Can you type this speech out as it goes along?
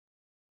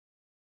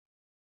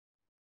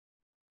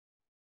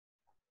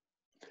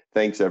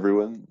Thanks,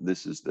 everyone.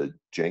 This is the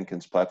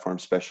Jenkins Platform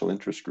Special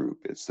Interest Group.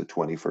 It's the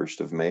 21st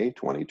of May,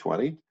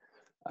 2020.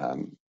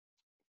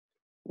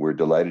 We're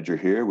delighted you're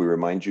here. We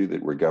remind you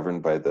that we're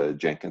governed by the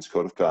Jenkins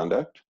Code of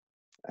Conduct.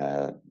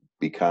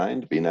 Be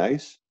kind, be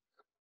nice,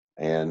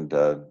 and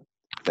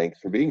thanks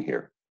for being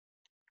here.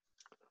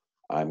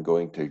 I'm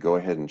going to go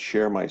ahead and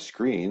share my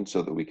screen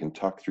so that we can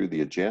talk through the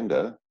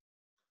agenda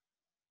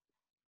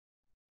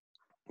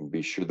and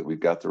be sure that we've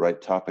got the right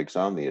topics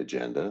on the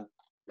agenda.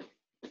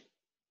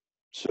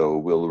 So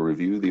we'll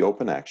review the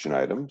open action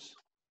items.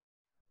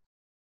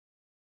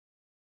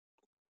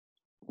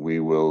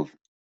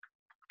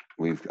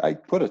 I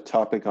put a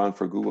topic on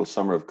for Google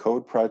Summer of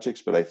Code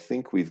projects, but I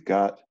think we've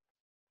got,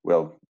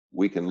 well,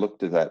 we can look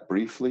to that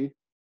briefly,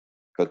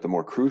 but the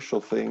more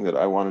crucial thing that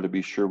I wanted to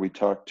be sure we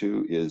talk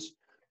to is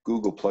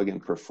Google Plugin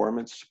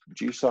Performance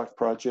GSOC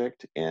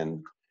project,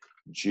 and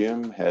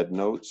Jim had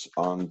notes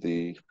on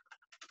the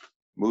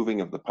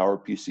moving of the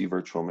PowerPC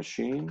virtual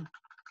machine.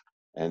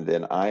 And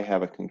then I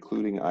have a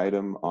concluding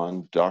item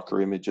on Docker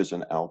images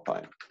and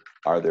Alpine.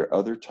 Are there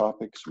other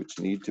topics which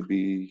need to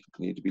be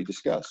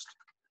discussed?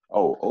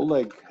 Oh,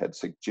 Oleg had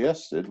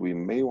suggested we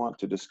may want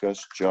to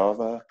discuss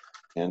Java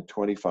and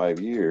 25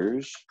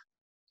 years.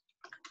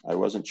 I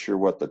wasn't sure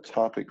what the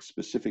topic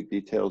specific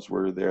details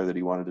were there that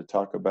he wanted to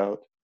talk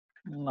about.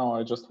 No,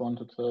 I just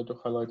wanted to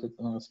highlight it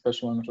in a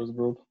special interest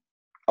group.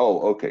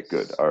 Oh, okay,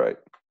 good. All right.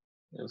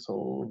 Yeah,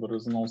 so there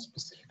is no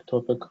specific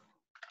topic.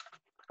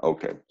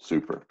 Okay,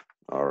 super.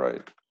 All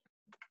right.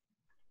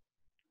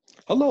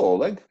 Hello,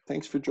 Oleg.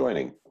 Thanks for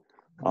joining.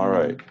 All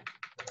right.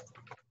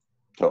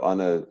 So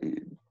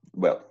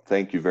well,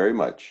 thank you very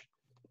much.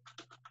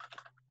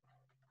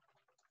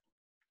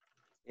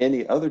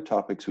 Any other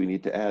topics we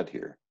need to add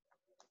here?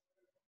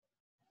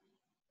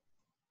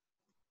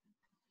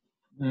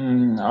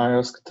 I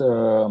asked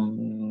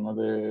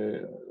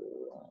the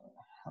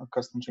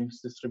custom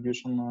Jenkins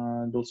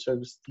distribution build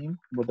service team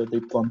whether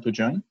they plan to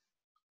join,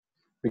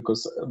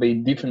 because they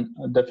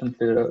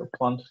definitely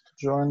planned to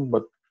join,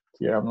 but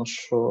yeah, I'm not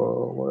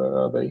sure where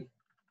are they.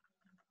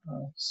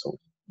 So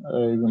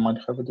we might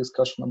have a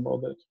discussion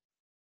about that.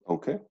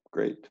 Okay,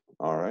 great.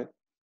 All right.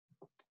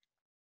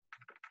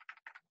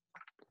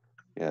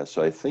 Yeah,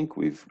 so I think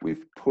we've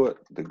put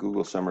the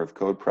Google Summer of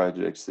Code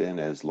projects in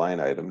as line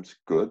items.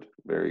 Good,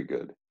 very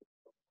good.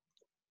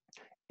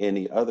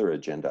 Any other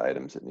agenda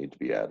items that need to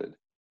be added?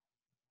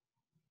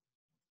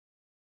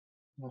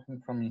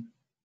 Nothing from me.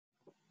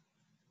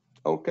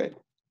 Okay.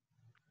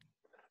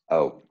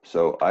 Oh,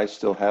 so I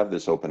still have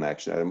this open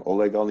action item.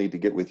 Oleg, I'll need to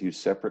get with you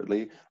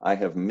separately. I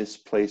have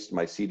misplaced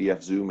my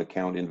CDF Zoom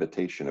account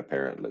invitation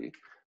apparently.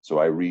 So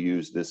I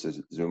reused this as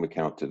a Zoom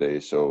account today.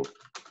 So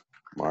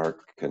Mark,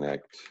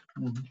 connect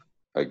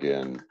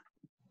again.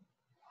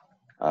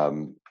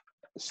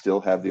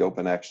 Still have the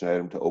open action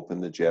item to open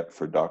the JET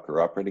for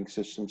Docker operating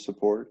system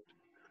support.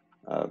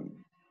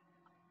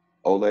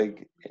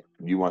 Oleg,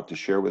 you want to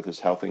share with us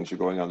how things are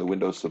going on the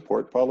Windows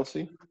support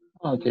policy?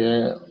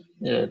 Okay,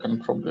 yeah, I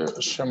can probably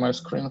share my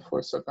screen for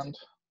a second.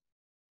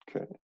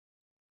 Okay.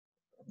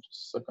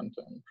 Just a second,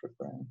 I'm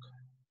preparing.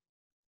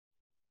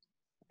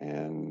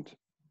 And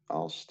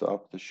I'll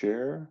stop the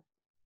share.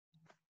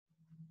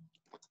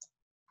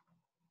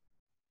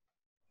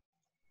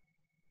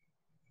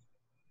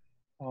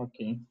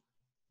 Okay,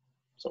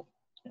 so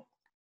yeah.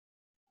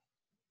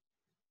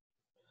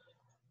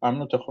 I'm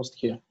not a host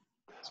here.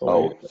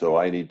 So so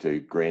I need to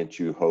grant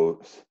you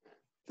host.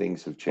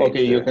 Things have changed.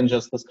 Okay, you can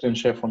just screen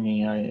share for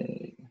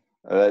me.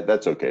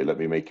 That's okay. Let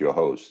me make you a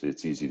host.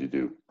 It's easy to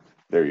do.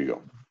 There you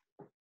go.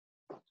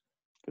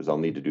 Because I'll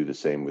need to do the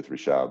same with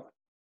Rishab.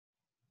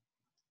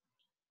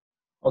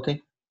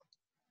 Okay.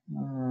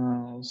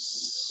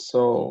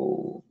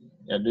 So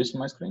yeah, do you see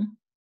my screen?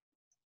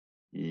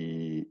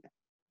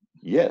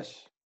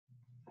 Yes.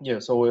 Yeah.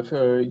 So if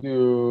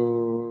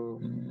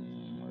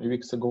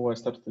weeks ago I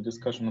started the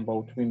discussion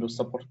about Windows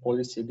support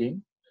policy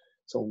again.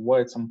 So why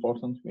it's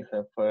important? We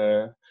have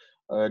a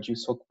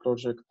GSOC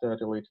project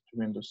related to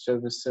Windows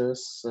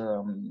services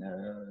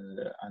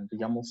and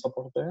YAML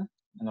support there.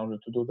 In order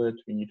to do that,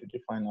 we need to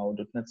define our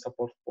 .NET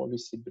support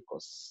policy,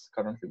 because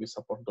currently we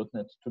support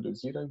 .NET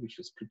 2.0, which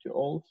is pretty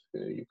old.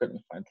 You can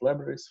find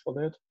libraries for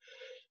that.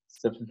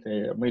 It's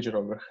definitely a major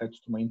overhead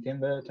to maintain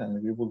that,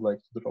 and we would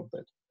like to drop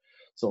that.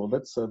 So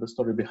that's the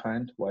story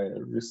behind why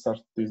we start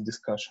this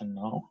discussion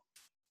now.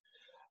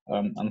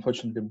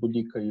 Unfortunately,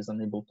 Budika is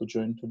unable to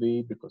join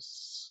today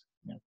because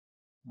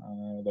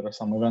there are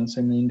some events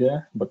in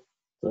India, but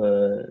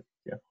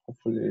yeah,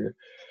 hopefully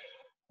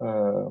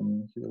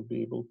he will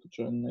be able to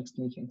join next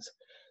meetings.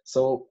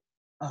 So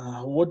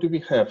what do we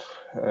have?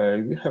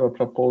 We have a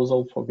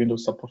proposal for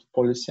Windows support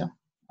policy.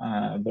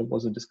 There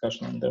was a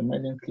discussion on the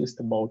mailing list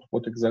about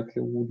what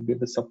exactly would be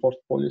the support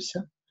policy.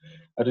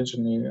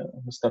 Originally,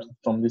 we started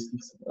from listing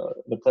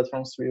the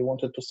platforms we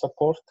wanted to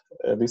support.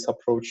 This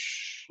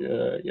approach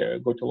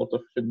got a lot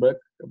of feedback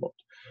about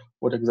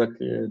what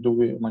exactly do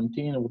we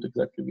maintain, what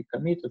exactly we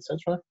commit,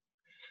 etc.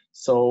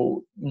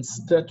 So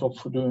instead of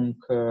doing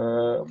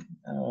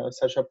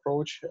such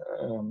approach,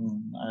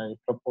 I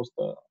proposed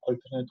an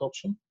alternate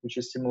option, which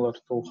is similar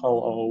to how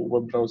our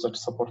web browser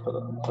support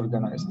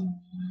organized.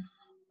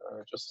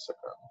 Just a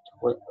second,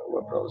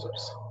 web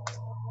browsers.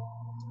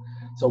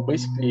 So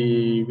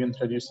basically, we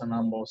introduce a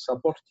number of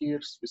support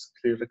tiers with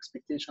clear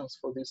expectations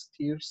for these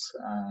tiers,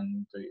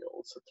 and they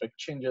also track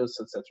changes,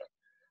 etc.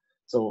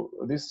 So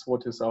this is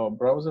what is our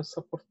browser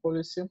support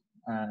policy,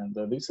 and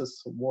this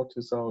is what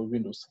is our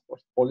Windows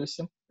support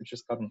policy, which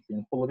is currently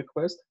in pull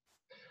request.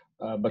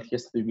 But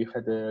yesterday we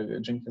had a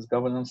Jenkins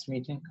governance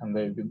meeting, and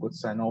we got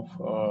sign off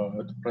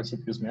to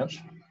proceed with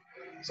merge.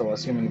 So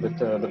assuming that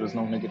there is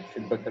no negative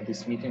feedback at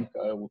this meeting,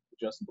 I would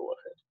just go ahead.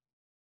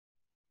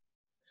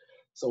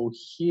 So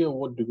here,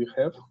 what do we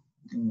have?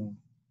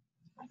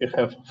 We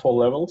have 4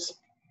 levels.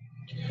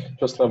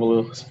 First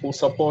level is full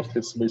support.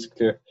 It's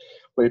basically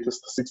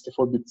latest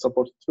 64-bit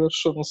supported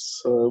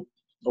versions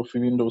of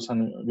Windows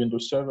and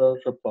Windows Server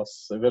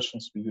plus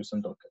versions we use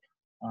in Docker.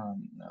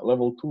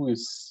 Level 2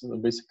 is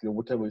basically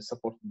whatever is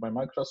supported by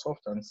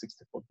Microsoft and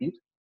 64-bit.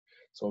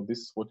 So this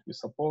is what we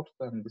support,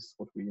 and this is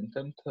what we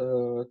intend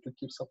to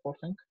keep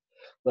supporting.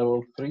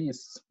 Level 3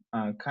 is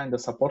kind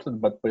of supported,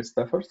 but best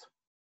effort.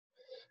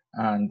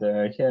 And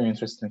here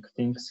interesting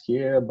things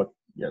here, but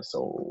yeah,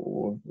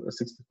 so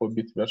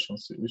 64-bit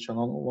versions which are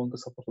no longer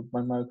supported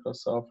by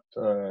Microsoft,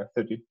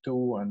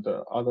 32 and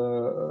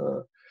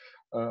other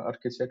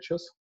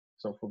architectures.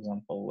 So for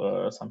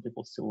example, some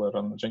people still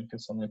run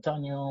Jenkins on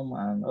Titanium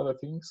and other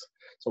things.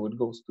 So it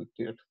goes to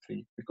tier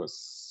 3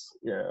 because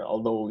yeah,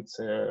 although it's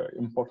an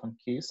important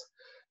case,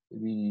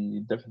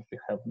 we definitely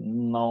have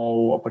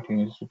no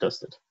opportunity to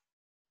test it.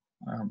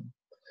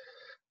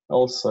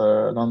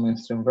 Also,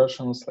 non-mainstream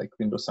versions like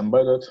Windows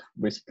Embedded,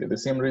 basically the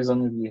same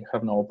reason we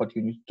have no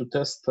opportunity to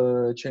test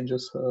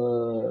changes.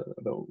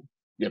 Though,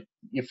 yep,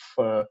 if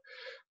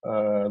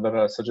there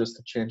are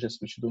suggested changes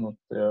which do not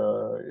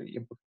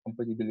improve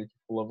compatibility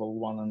for level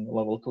 1 and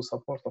level 2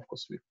 support, of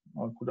course, we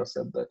could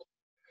accept that.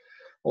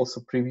 Also,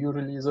 preview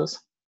releases,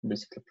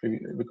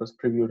 basically because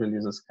preview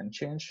releases can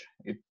change.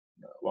 It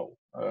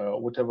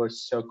whatever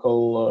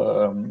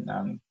circle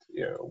and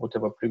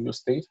whatever preview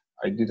state.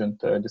 I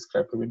didn't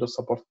describe the Windows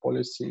support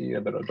policy.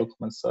 There are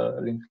documents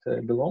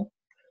linked below.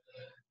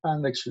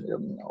 And actually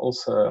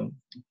also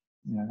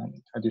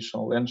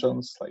additional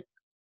engines like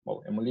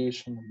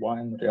emulation,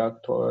 Wine,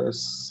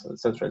 reactors,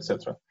 etc.,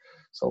 etc.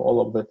 So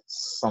all of that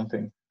is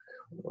something,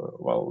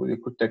 we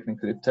could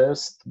technically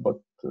test, but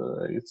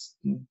it's,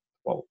 in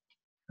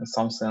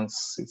some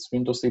sense, it's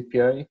Windows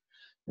API.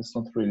 It's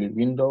not really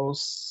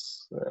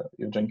Windows.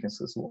 If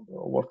Jenkins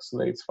works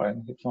today, it's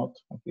fine. If not,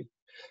 okay,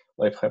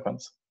 life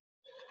happens.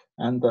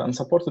 And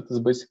unsupported is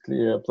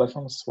basically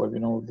platforms where we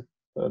know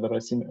that there are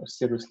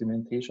serious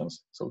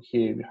limitations. So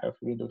here we have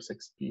Windows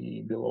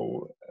XP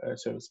below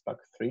Service Pack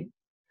 3.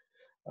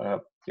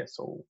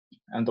 So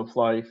end of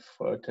life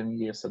 10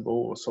 years ago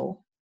or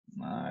so.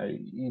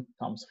 It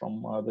comes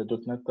from the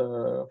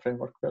 .NET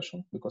framework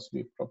version because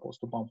we propose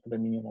to bump the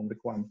minimum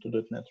requirement to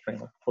 .NET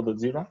framework for the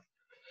 0.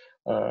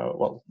 There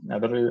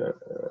are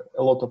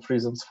a lot of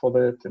reasons for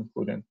that,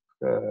 including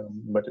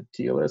better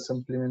TLS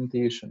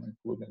implementation,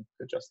 including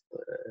just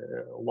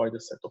a wider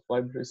set of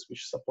libraries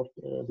which support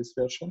this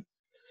version.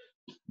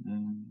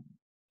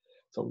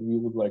 So we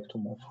would like to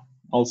move.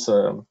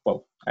 Also,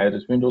 I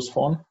added Windows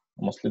Phone,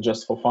 mostly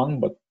just for fun,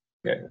 but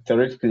yeah,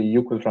 theoretically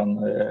you could run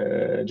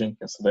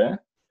Jenkins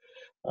there.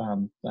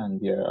 And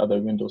yeah,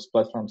 other Windows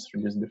platforms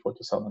released before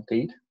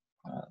 2008.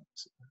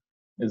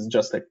 It's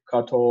just a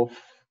cutoff.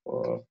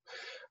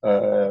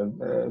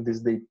 This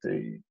date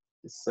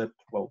is set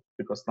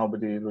because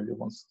nobody really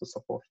wants to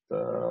support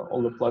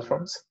all the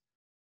platforms.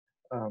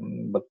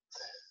 But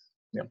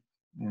yeah,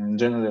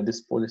 generally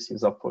this policy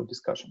is up for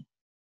discussion.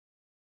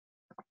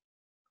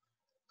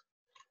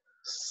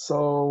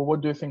 So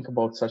what do you think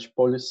about such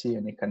policy?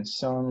 Any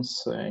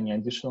concerns? Any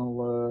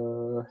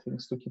additional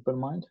things to keep in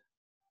mind?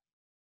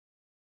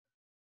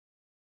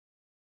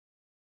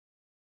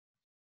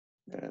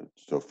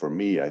 So for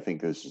me, I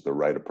think this is the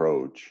right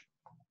approach.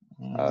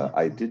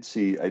 I did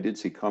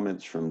see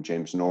comments from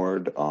James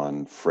Nord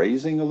on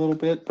phrasing a little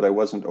bit, but I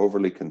wasn't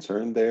overly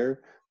concerned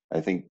there.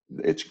 I think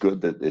it's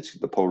good that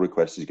the pull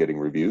request is getting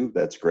reviewed.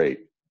 That's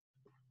great.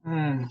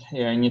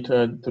 Yeah, I need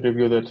to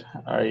review that.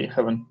 I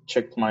haven't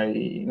checked my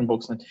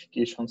inbox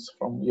notifications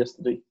from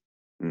yesterday.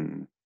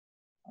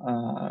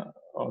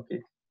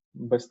 Okay,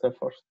 best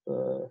effort.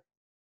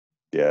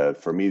 Yeah,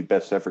 for me,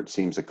 best effort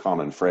seems a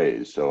common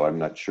phrase, so I'm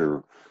not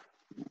sure,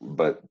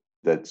 but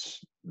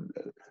that's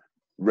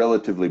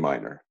relatively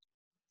minor.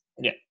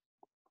 Yeah.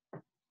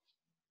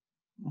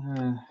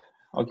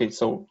 Okay,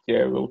 so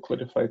yeah, we'll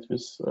clarify it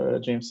with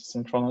James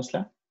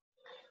synchronously.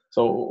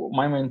 So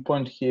my main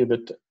point here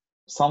that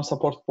some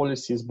support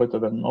policy is better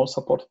than no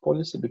support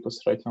policy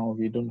because right now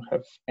we don't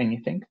have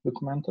anything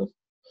documented.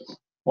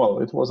 Well,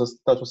 it was a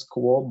status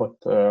quo, but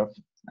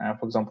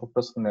for example,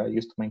 personally, I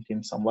used to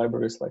maintain some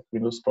libraries like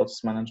Windows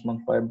Process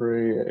Management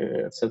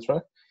Library,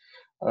 etc.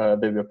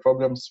 There were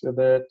problems with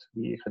it.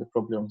 We had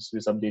problems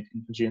with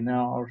updating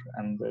GNR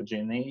and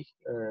GNA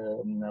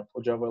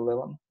for Java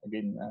 11.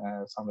 Again,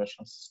 some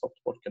versions stopped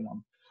working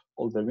on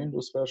all the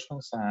Windows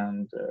versions,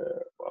 and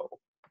well,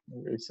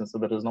 since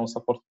there is no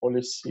support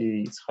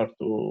policy, it's hard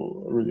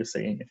to really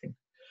say anything,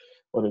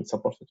 whether it's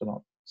supported or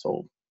not.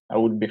 So I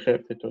would be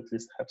happy to at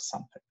least have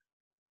something.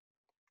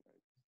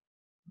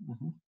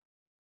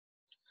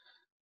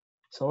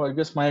 So I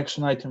guess my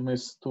action item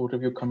is to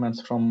review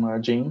comments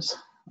from James,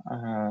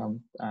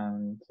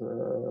 and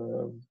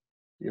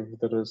if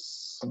there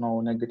is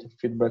no negative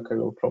feedback, I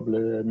will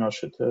probably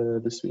merge it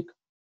this week.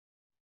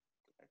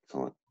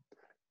 Excellent.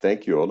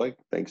 Thank you, Oleg.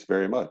 Thanks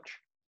very much.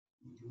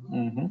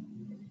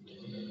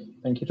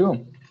 Thank you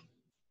too.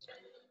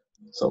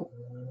 So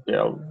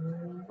yeah,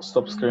 I'll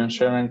stop screen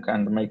sharing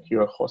and make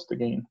you a host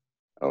again.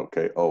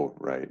 Okay. Oh,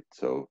 right.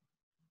 So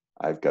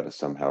I've got to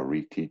somehow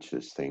reteach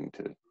this thing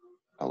to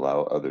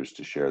allow others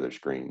to share their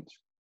screens,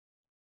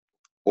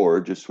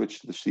 or just switch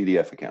to the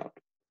CDF account.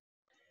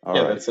 All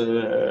right. That's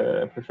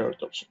a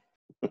preferred option.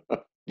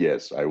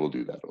 Yes, I will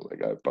do that,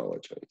 Oleg. I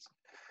apologize.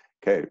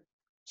 Okay.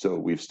 So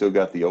we've still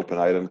got the open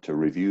item to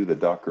review the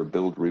Docker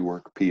build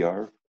rework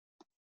PR,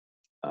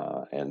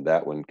 and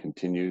that one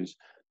continues.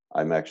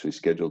 I'm actually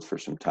scheduled for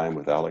some time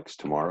with Alex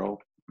tomorrow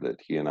that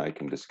he and I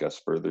can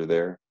discuss further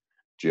there.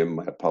 Jim,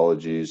 my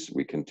apologies.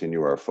 We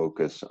continue our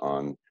focus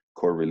on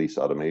core release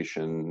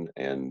automation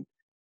and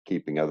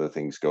keeping other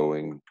things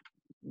going.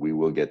 We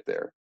will get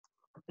there.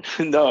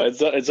 No,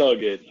 it's all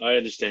good. I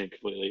understand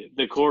completely.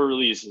 The core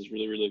release is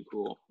really, really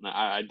cool.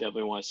 I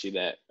definitely want to see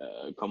that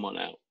come on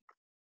out.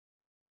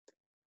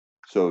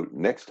 So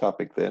next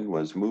topic then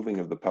was moving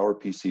of the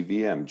PowerPC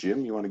VM.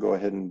 Jim, you want to go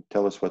ahead and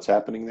tell us what's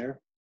happening there?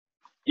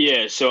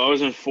 Yeah, so I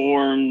was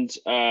informed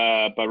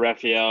by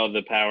Raphael,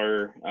 the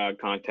power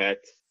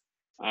contact,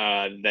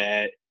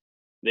 that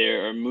they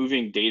are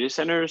moving data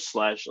centers /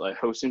 like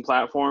hosting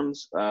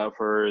platforms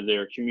for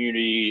their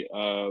community,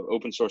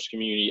 open source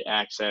community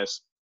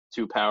access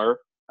to Power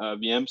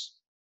VMs.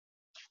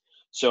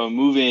 So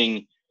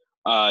moving,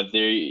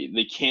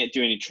 they can't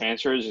do any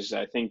transfers, as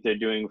I think they're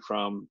doing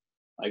from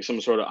like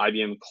some sort of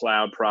IBM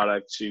cloud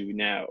product to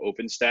now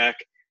OpenStack.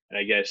 And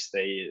I guess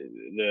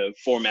the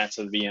formats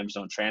of the VMs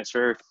don't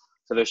transfer.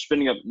 So they're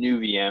spinning up new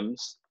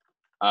VMs.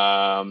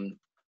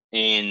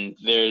 And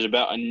there's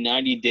about a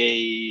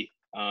 90-day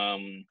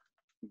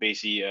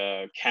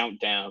basically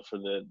countdown for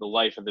the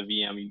life of the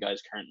VM you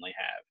guys currently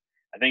have.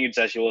 I think it's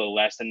actually a little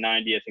less than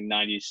 90. I think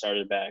 90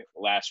 started back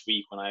last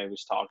week when I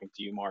was talking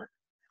to you, Mark.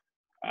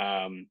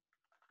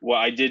 Well,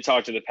 I did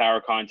talk to the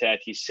power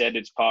contact. He said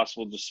it's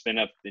possible to spin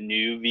up the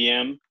new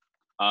VM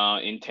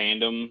in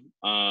tandem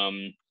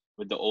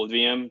with the old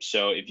VM.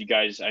 So if you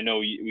guys, I know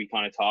we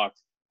kind of talked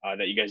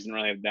that you guys didn't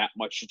really have that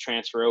much to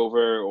transfer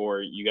over,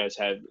 or you guys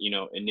had,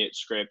 init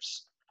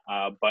scripts,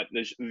 but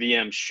the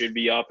VM should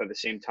be up at the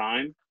same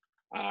time.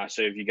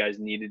 So if you guys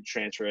needed to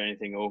transfer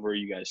anything over,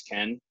 you guys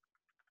can.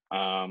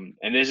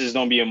 And this is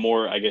going to be a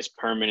more, I guess,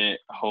 permanent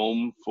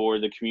home for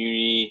the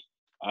community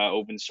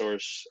open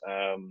source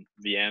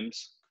VMs.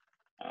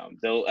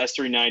 The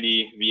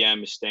S390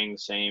 VM is staying the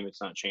same.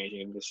 It's not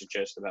changing. This is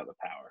just about the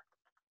power.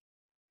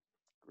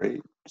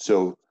 Great.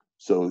 So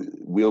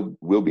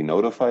we'll be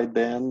notified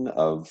then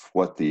of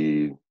what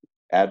the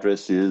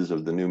address is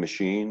of the new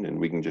machine, and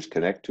we can just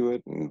connect to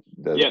it, and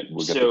we'll get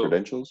the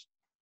credentials.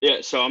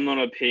 Yeah. So I'm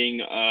gonna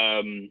ping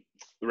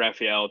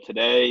Raphael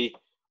today,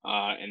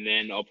 and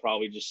then I'll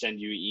probably just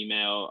send you an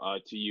email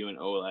to you and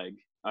Oleg,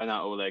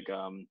 not Oleg,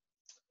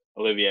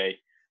 Olivier,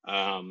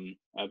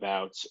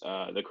 about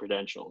the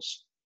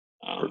credentials.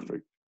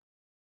 Perfect.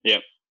 Yeah.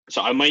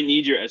 So I might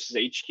need your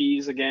SSH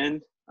keys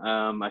again.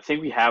 I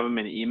think we have them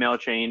in an email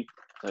chain.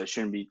 So it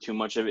shouldn't be too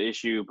much of an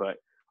issue, but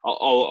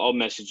I'll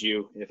message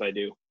you if I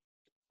do.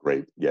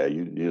 Great. Yeah,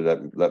 you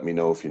let me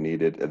know if you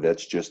need it.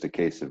 That's just a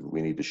case of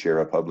we need to share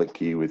a public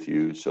key with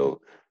you, so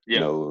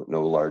no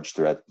large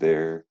threat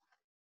there.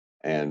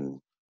 And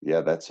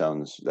yeah, that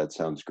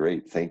sounds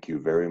great. Thank you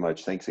very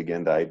much. Thanks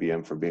again to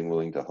IBM for being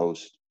willing to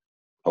host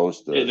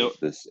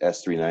this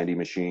S390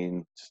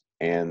 machine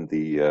and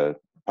the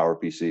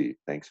PowerPC.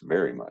 Thanks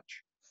very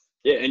much.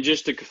 Yeah, and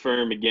just to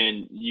confirm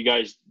again, you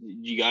guys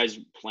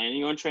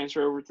planning on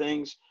transfer over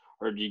things,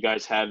 or do you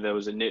guys have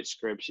those init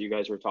scripts you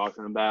guys were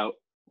talking about?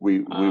 We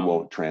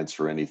won't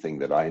transfer anything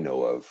that I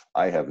know of.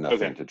 I have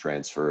nothing to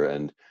transfer,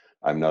 and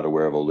I'm not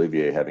aware of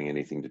Olivier having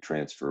anything to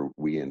transfer.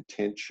 We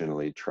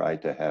intentionally try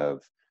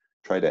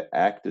to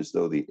act as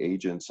though the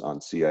agents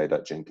on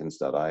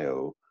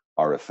ci.jenkins.io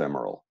are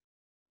ephemeral.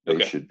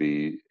 They should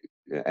be,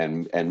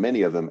 and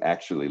many of them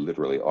actually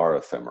literally are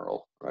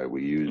ephemeral, right?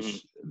 We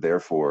use,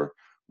 therefore,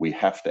 we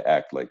have to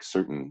act like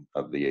certain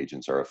of the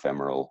agents are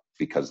ephemeral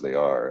because they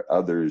are.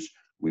 Others,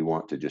 we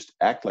want to just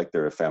act like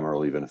they're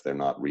ephemeral even if they're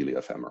not really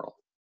ephemeral.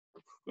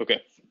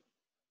 Okay.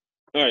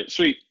 All right,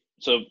 sweet.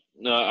 So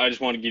I just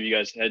want to give you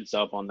guys a heads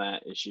up on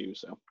that issue.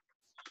 So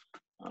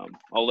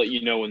I'll let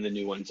you know when the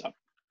new one's up.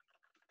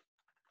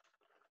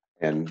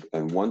 And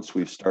once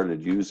we've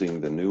started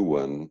using the new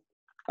one,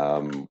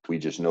 We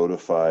just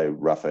notify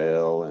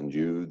Raphael and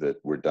you that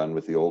we're done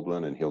with the old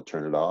one and he'll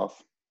turn it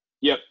off.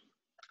 Yep.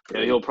 Yeah,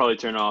 Great. he'll probably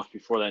turn off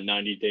before that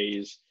 90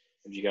 days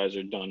if you guys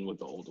are done with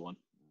the old one.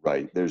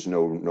 Right. There's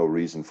no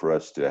reason for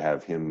us to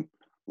have him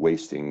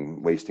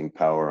wasting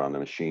power on a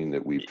machine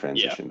that we've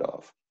transitioned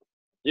off.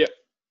 Yep.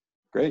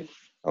 Great.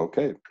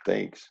 Okay.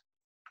 Thanks.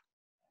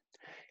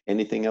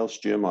 Anything else,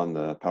 Jim, on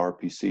the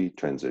PowerPC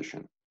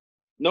transition?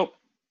 Nope.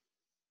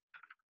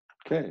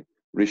 Okay.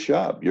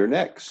 Rishab, you're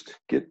next.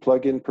 Git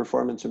plugin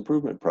performance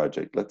improvement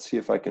project. Let's see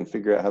if I can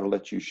figure out how to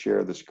let you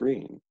share the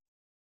screen.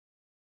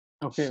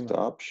 Okay.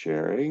 Stop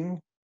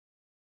sharing.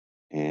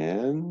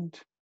 And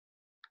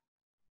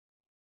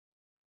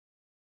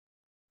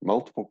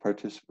multiple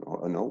participants.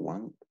 Oh, no,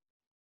 one.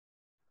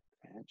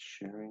 And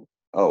sharing.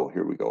 Oh,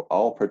 here we go.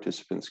 All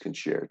participants can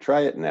share.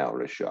 Try it now,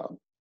 Rishab.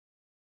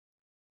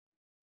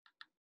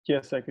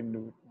 Yes, I can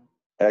do it.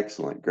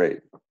 Excellent.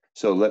 Great.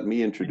 So let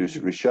me introduce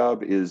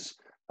Rishab is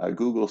a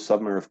Google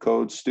Summer of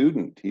Code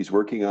student. He's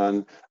working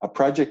on a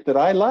project that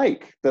I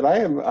like, that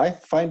I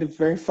find it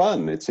very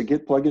fun. It's a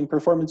Git plugin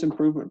performance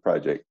improvement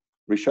project.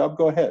 Rishab,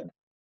 go ahead.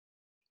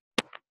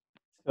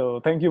 So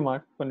thank you,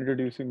 Mark, for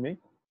introducing me.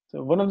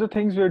 So one of the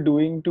things we're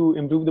doing to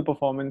improve the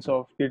performance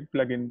of Git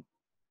plugin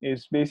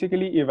is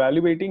basically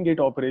evaluating Git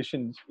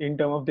operations in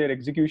terms of their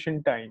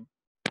execution time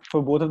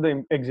for both of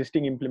the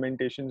existing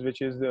implementations,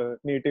 which is the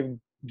native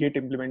Git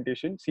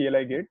implementation,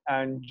 CLI Git,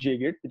 and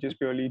JGit, which is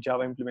purely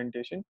Java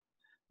implementation.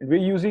 And we're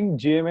using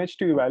JMH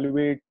to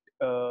evaluate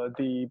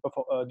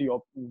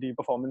the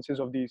performances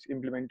of these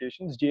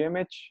implementations.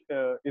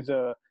 JMH is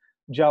a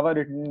Java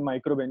written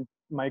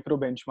micro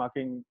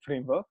benchmarking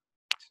framework.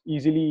 It's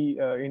easily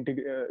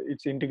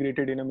it's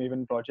integrated in a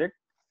Maven project.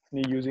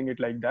 And you're using it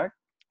like that.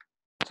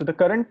 So the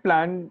current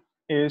plan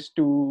is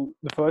the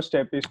first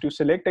step is to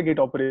select a Git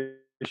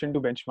operation to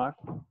benchmark.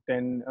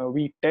 Then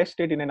we test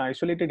it in an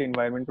isolated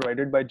environment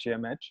provided by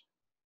JMH.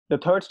 The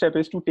third step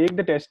is to take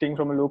the testing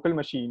from a local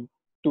machine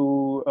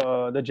to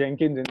the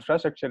Jenkins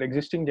infrastructure,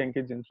 existing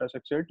Jenkins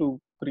infrastructure, to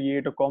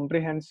create a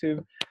comprehensive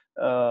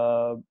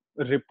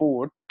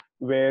report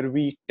where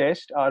we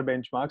test our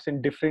benchmarks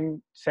in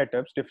different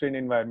setups, different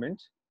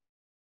environments.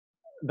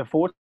 The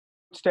fourth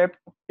step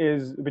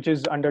is, which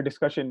is under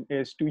discussion,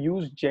 is to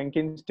use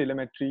Jenkins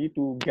telemetry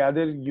to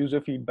gather user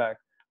feedback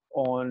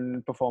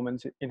on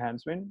performance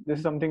enhancement. This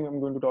is something I'm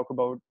going to talk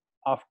about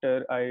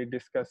after I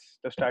discuss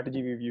the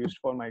strategy we've used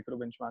for micro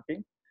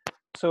benchmarking.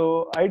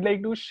 So I'd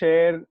like to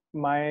share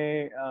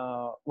my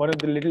one of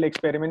the little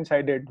experiments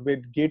I did with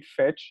git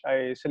fetch.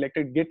 I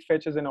selected git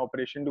fetch as an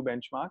operation to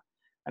benchmark,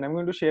 and I'm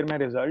going to share my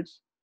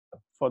results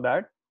for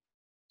that.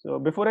 So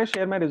before I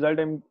share my result,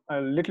 I'm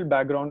a little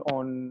background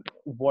on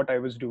what I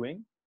was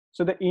doing.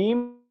 So the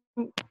aim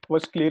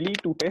was clearly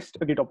to test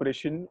a git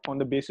operation on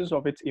the basis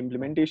of its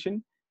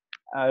implementation,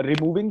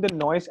 removing the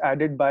noise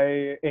added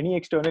by any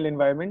external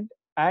environment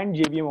and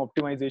JVM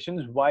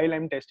optimizations while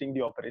I'm testing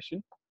the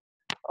operation.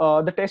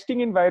 The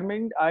testing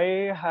environment,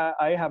 I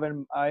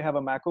have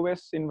a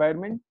macOS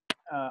environment.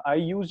 I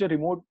used the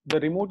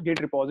remote Git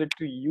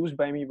repository used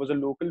by me was a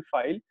local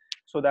file,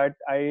 so that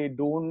I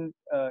don't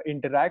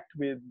interact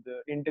with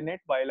the internet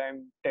while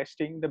I'm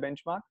testing the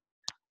benchmark.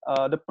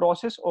 The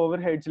process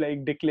overheads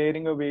like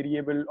declaring a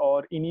variable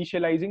or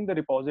initializing the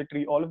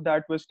repository, all of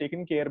that was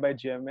taken care by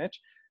JMH.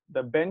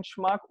 The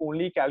benchmark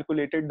only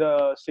calculated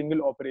the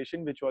single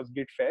operation, which was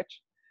git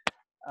fetch.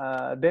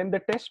 Then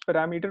the test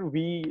parameter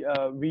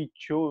we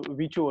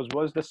chose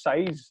was the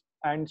size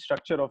and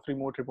structure of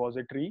remote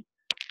repository.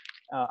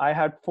 I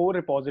had 4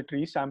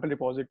 repositories, sample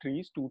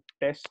repositories, to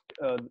test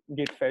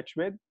git fetch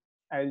with.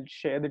 I'll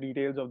share the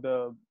details of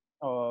the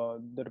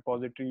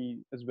repository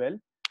as well.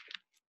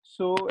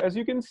 So as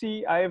you can see,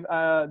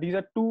 these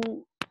are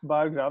 2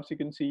 bar graphs you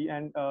can see,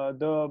 and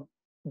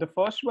the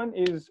first one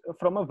is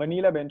from a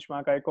vanilla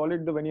benchmark. I call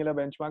it the vanilla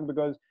benchmark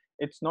because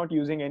it's not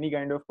using any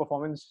kind of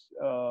performance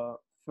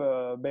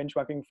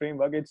benchmarking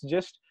framework. It's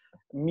just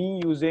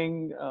me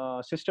using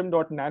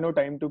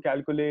system.nanotime to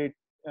calculate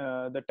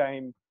the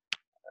time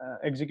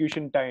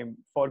execution time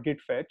for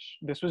git fetch.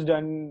 This was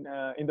done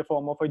in the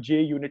form of a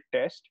JUnit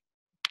test.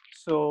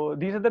 So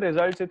these are the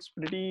results. It's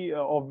pretty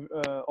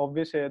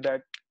obvious here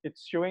that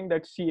it's showing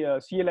that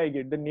CLI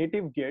Git, the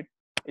native Git,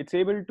 it's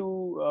able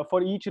to,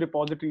 for each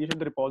repository, each of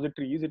the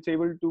repositories, it's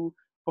able to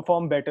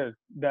perform better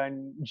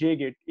than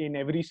JGit in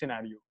every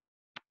scenario.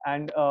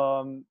 And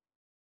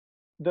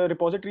the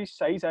repository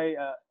size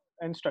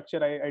and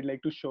structure I'd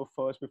like to show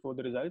first before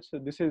the results. So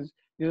these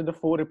are the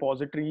 4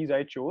 repositories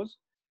I chose.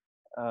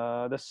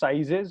 The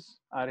sizes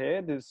are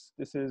here. This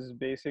is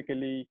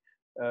basically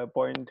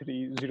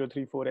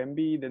 0.3034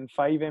 MB, then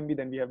 5 MB,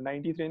 then we have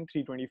 93 and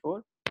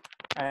 324,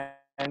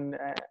 and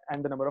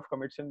the number of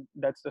commits, and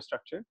that's the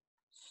structure.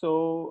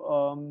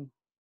 So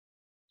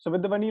so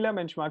with the vanilla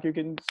benchmark,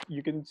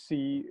 you can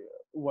see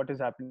what is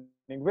happening.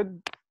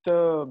 With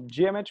the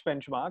JMH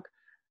benchmark,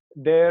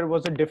 there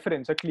was a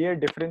difference, a clear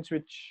difference,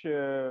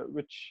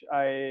 which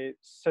I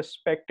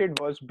suspected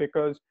was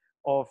because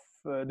of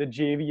the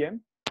JVM.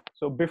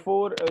 So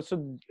before, so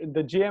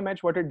the JMH,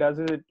 what it does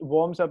is it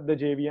warms up the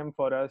JVM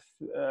for us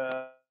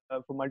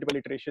for multiple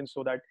iterations,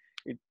 so that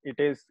it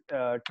is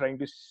trying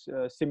to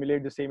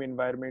simulate the same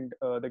environment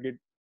the Git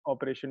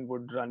operation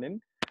would run in.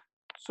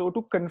 So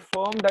to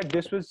confirm that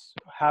this was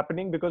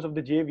happening because of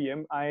the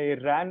JVM, I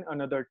ran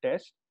another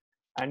test,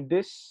 and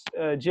this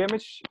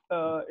JMH,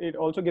 it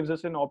also gives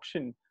us an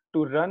option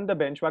to run the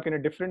benchmark in a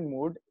different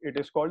mode. It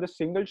is called the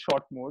single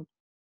shot mode,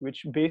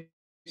 which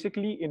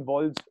basically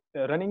involves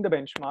running the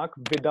benchmark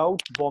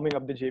without warming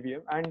up the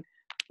JVM. And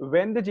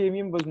when the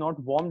JVM was not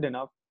warmed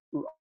enough,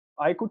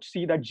 I could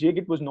see that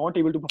JGit was not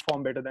able to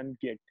perform better than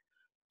Git.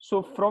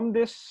 So from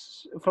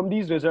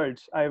these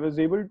results, I was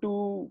able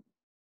to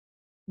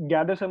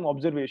gather some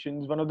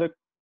observations. One of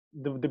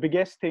the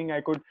biggest thing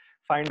I could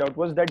find out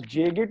was that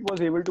JGit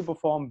was able to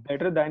perform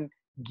better than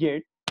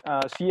Git,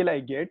 CLI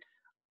Git,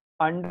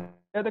 under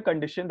the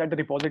condition that the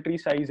repository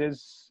size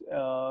is,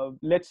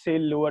 let's say,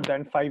 lower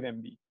than 5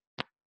 MB.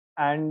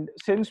 And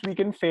since we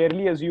can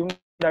fairly assume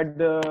that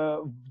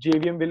the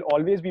JVM will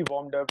always be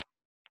warmed up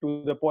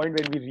to the point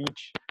when we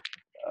reach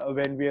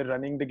when we are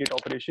running the Git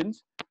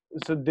operations,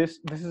 so this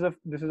is a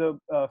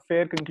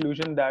fair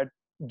conclusion that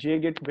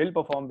JGit will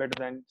perform better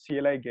than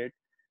CLI Git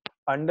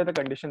under the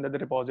condition that the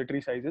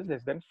repository size is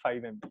less than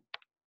 5 MB.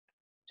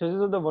 So this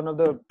is one of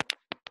the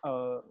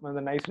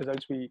nice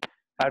results we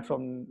had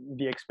from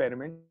the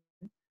experiment.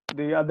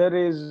 The other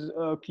is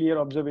a clear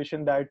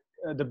observation that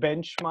the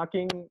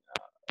benchmarking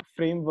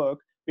framework,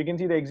 we can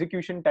see the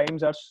execution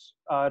times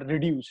are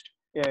reduced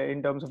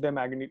in terms of their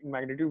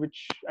magnitude,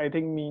 which I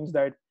think means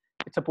that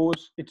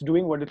it's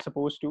doing what it's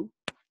supposed to.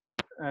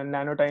 And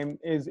nanotime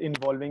is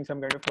involving some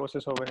kind of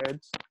process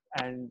overheads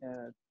and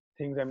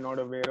things I'm not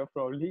aware of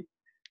probably.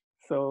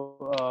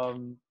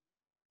 So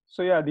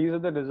so yeah, these are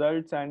the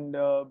results. And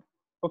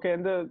okay,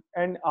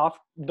 and after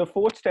the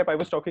fourth step I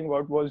was talking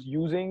about was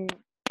using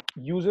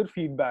user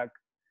feedback.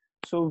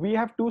 So we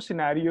have two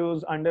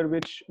scenarios under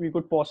which we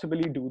could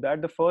possibly do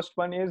that. The first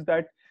one is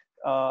that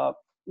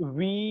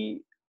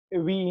we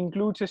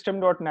include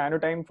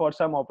system.nanotime for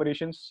some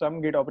operations,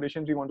 some Git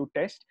operations we want to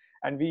test,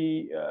 and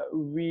we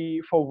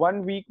for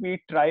 1 week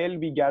we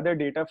gather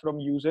data from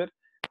user.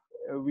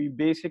 We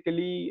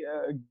basically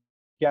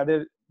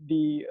gather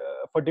the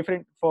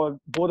for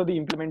both of the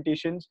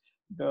implementations,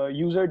 the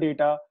user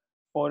data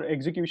for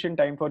execution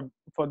time for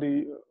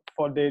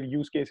their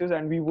use cases,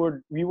 and we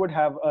would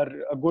have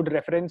a good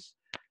reference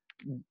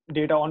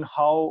data on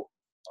how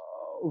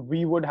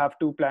we would have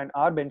to plan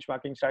our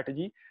benchmarking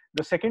strategy.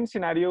 The second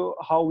scenario,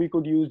 how we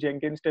could use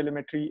Jenkins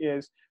telemetry,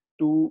 is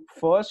to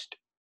first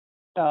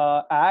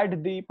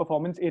add the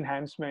performance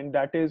enhancement.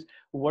 That is,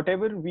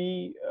 whatever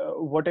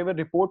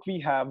report we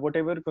have,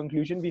 whatever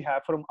conclusion we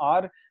have from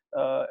our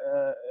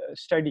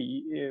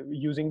study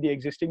using the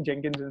existing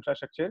Jenkins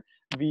infrastructure,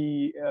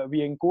 we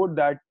encode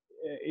that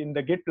in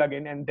the Git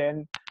plugin, and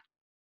then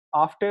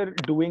after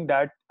doing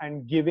that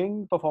and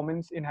giving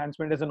performance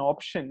enhancement as an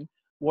option,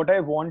 what we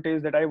want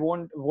is that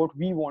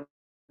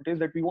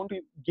we want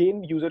to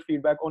gain user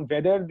feedback on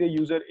whether the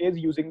user is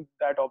using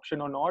that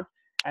option or not,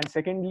 and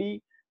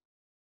secondly,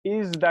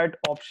 is that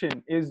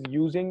option is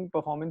using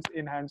performance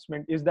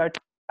enhancement, is that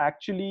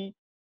actually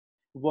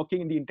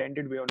working in the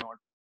intended way or not.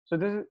 So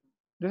this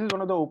is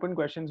one of the open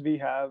questions we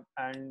have,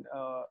 and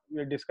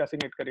we're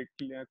discussing it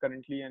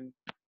currently,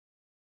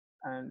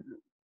 and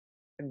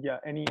yeah,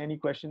 any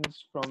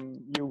questions from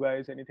you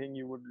guys, anything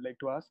you would like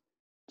to ask?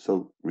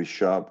 So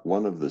Rishabh,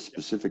 one of the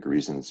specific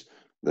reasons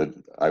that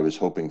I was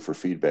hoping for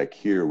feedback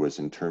here was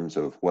in terms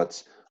of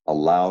what's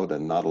allowed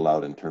and not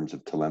allowed in terms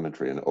of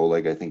telemetry. And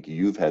Oleg, I think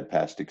you've had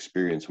past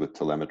experience with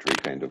telemetry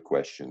kind of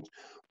questions.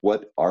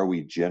 What are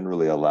we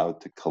generally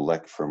allowed to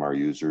collect from our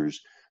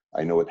users?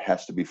 I know it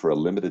has to be for a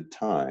limited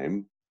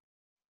time.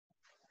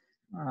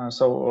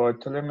 So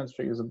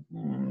telemetry is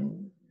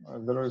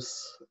there is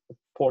a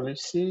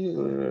policy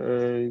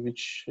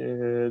which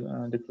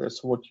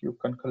declares what you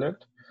can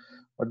collect,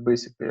 but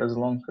basically as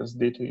long as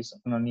data is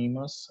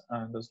anonymous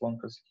and as long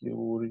as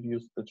you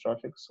reduce the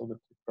traffic so that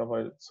it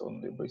provides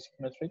only basic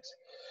metrics,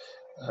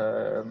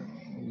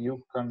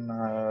 you can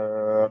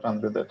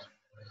run with it.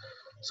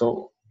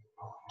 So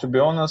to be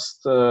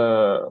honest,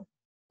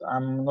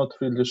 I'm not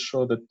really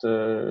sure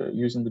that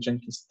using the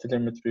Jenkins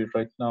telemetry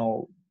right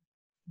now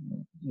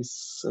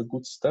is a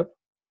good step,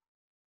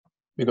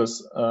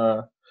 because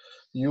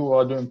you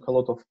are doing a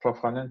lot of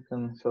profiling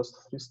in first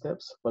 3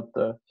 steps, but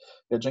the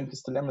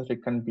Jenkins telemetry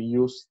can be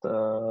used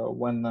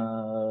when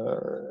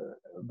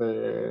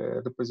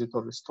the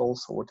repository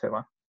stalls or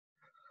whatever.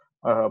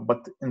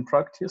 But in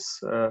practice,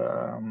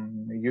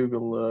 you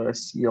will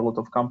see a lot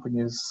of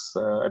companies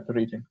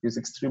operating with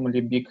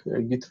extremely big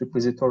Git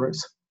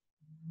repositories.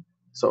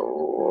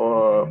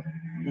 So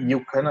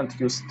you cannot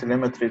use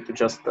telemetry to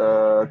just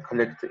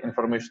collect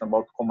information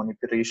about common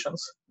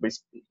operations.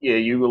 Basically, yeah,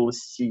 you will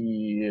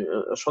see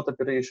short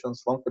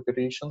operations, long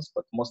operations,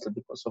 but mostly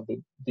because of the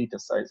data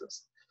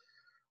sizes.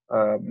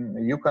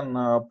 You can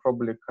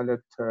probably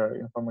collect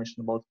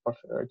information about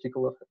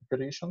particular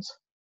operations,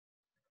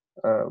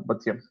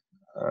 but yeah,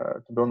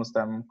 to be honest,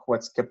 I'm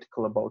quite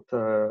skeptical about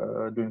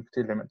doing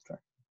telemetry.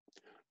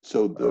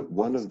 So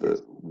one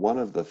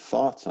of the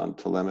thoughts on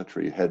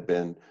telemetry had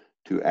been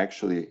to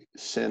actually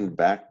send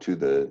back to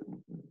the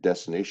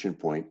destination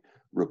point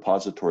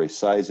repository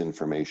size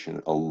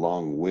information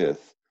along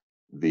with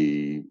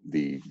the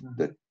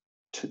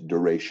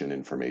duration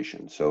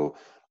information. So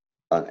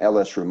an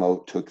LS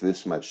remote took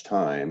this much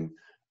time,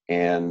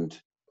 and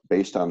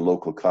based on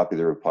local copy of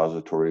the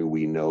repository,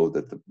 we know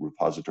that the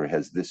repository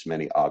has this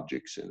many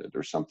objects in it,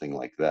 or something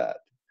like that.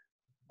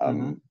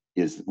 Do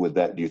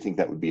you think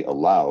that would be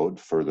allowed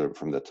from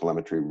the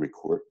telemetry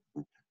record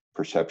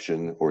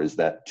perception, or is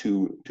that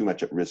too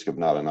much at risk of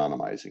not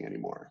anonymizing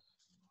anymore?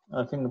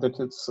 I think that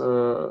it's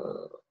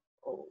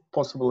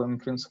possible in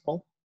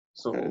principle.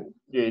 So Okay.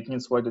 yeah, it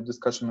needs wider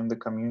discussion in the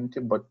community,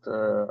 but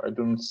I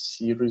don't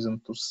see reason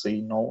to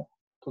say no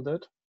to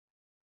that.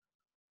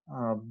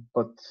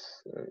 But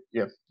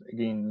yeah,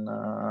 again,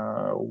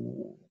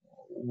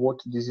 what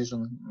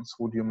decisions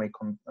would you make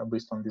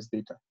based on this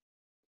data?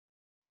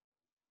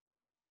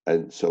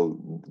 And so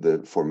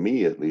for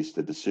me, at least,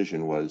 the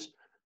decision was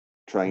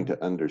trying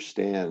to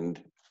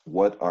understand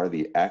what are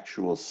the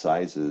actual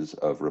sizes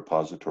of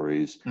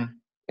repositories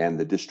and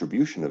the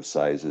distribution of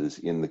sizes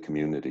in the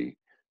community.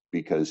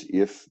 Because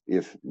if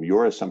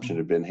your assumption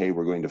had been, hey,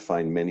 we're going to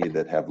find many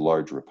that have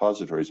large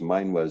repositories,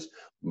 mine was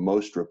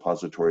most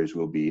repositories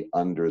will be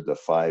under the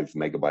 5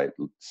 megabyte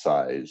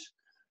size.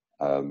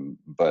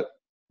 But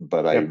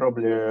yeah,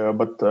 probably.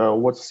 But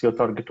what's your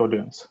target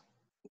audience?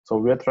 So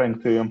we are trying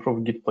to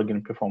improve Git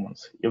plugin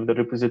performance. If the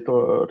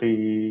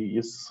repository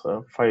is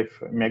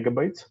 5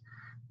 megabytes,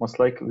 most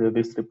likely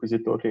this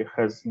repository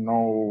has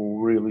no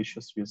real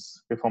issues with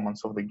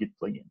performance of the Git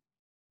plugin.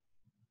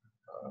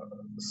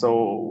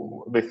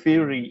 So the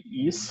theory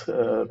is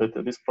that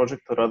this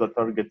project rather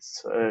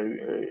targets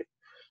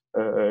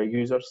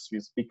users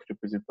with big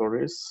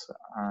repositories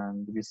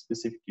and with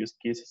specific use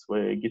cases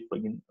where Git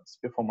plugin's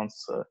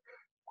performance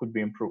could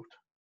be improved.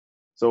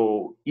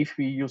 So if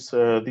we use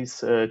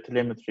this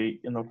telemetry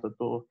in order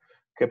to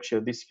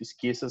capture these use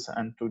cases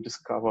and to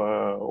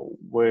discover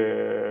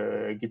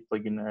where Git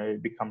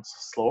plugin becomes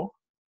slow,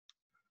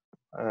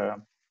 yeah,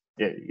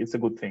 it's a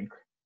good thing.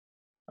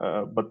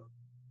 But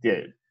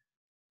yeah,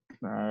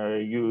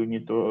 you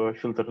need to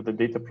filter the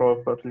data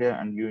properly,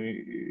 and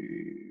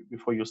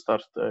before you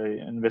start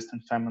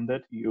investing time in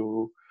that,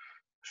 you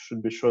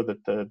should be sure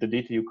that the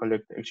data you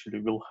collect actually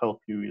will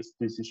help you with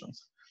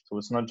decisions. So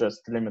it's not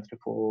just telemetry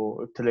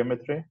for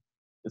telemetry,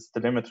 it's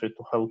telemetry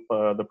to help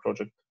the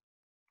project.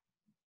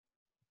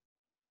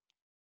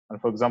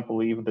 And for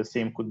example, if the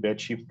same could be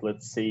achieved,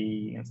 let's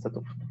say, instead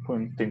of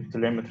pointing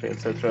telemetry,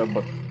 etc.,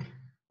 but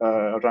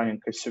running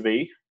a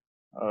survey,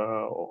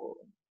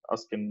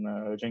 asking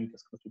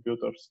Jenkins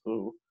contributors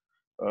to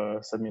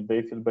submit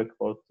their feedback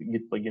about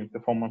Git plugin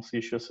performance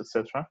issues,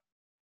 etc.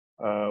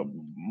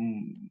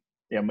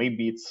 Yeah,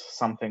 maybe it's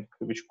something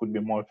which could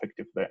be more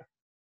effective there.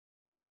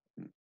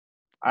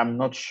 I'm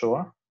not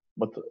sure,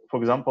 but for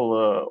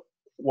example,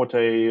 what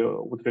I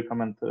would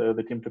recommend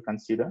the team to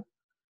consider,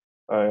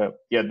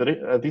 yeah,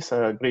 these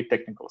are great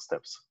technical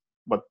steps,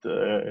 but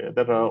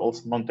there are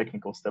also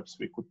non-technical steps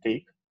we could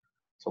take.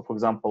 So for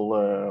example,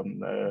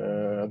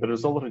 there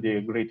is already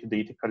a great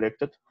data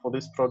collected for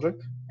this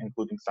project,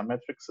 including some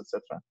metrics,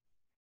 etc.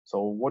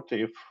 So what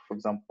if, for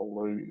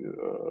example,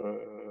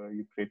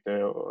 you create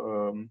a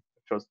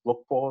first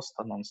blog post,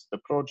 announce the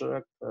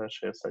project,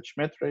 share such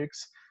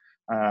metrics,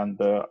 and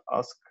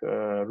ask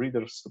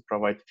readers to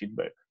provide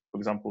feedback, for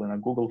example, in a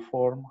Google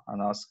form,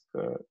 and ask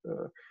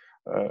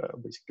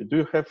basically, do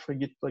you have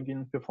Git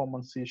plugin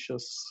performance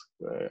issues?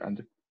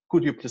 And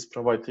could you please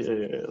provide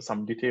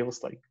some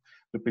details like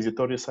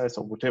repository size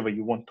or whatever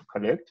you want to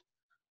collect,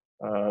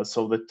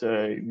 so that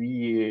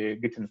we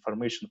get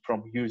information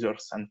from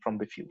users and from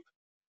the field.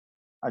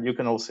 And you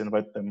can also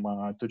invite them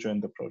to join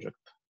the project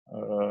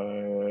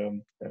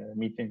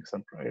meetings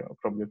and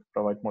probably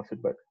provide more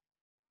feedback.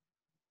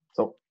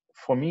 So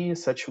for me,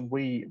 such a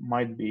way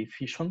might be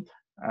efficient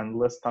and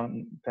less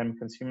time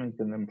consuming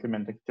than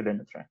implementing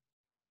telemetry.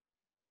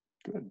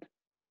 Good.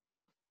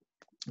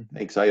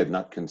 Thanks. I had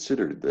not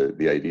considered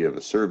the idea of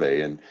a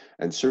survey, and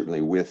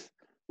certainly with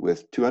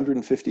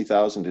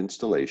 250,000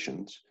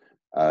 installations,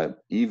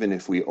 even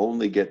if we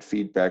only get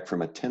feedback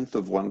from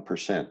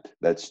 0.1%,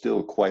 that's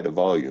still quite a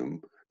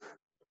volume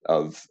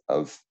of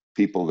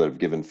people that have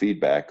given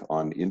feedback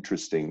on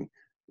interesting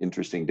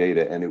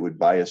data, and it would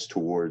bias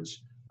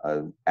towards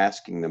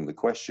asking them the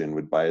question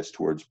would bias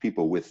towards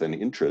people with an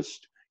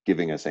interest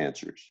giving us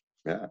answers.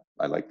 Yeah,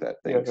 I like that.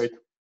 Thanks. Yeah, right.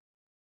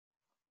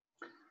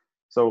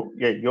 So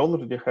yeah, you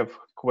already have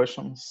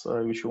questions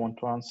which you want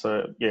to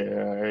answer.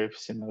 Yeah, I've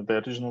seen the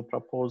original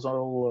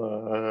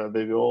proposal.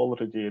 There were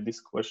already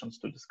these questions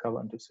to discover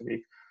and to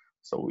survey.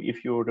 So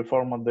if you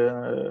reformat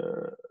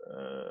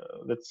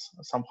that's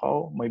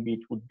somehow, maybe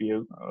it would be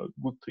a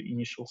good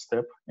initial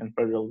step in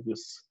parallel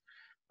with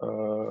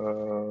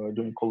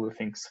doing all the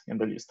things in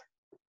the list.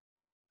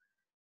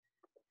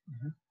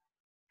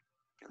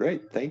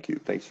 Great, thank you.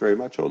 Thanks very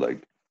much,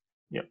 Oleg.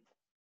 Yeah.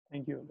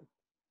 Thank you.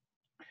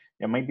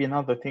 Yeah, maybe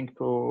another thing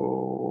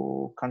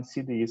to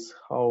consider is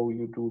how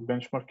you do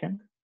benchmarking.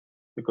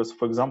 Because,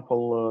 for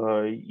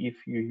example,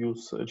 if you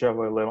use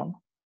Java 11,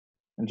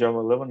 in Java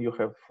 11 you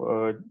have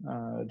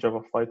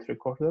Java Flight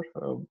Recorder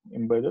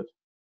embedded,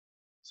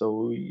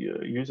 so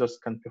users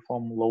can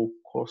perform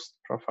low-cost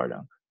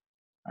profiling.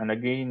 And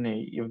again,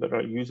 if there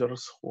are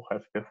users who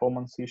have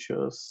performance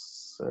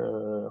issues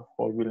who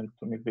are willing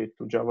to migrate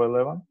to Java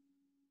 11,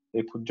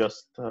 they could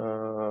just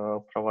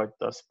provide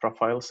us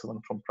profiles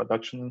even from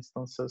production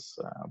instances,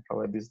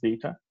 provide this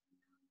data.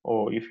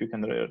 Or if you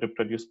can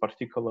reproduce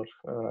particular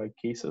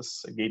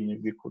cases, again,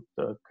 we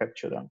could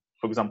capture them,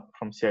 for example,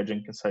 from CI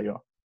Jenkins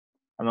IO.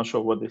 I'm not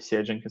sure whether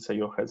CI Jenkins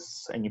IO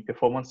has any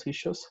performance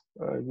issues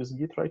with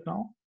Git right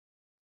now,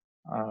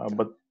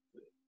 but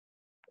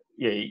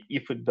yeah,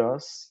 if it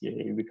does,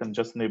 yeah, we can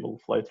just enable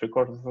flight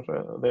recorder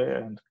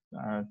there and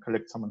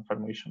collect some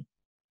information.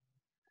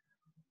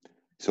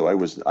 So I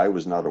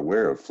was not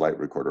aware of Flight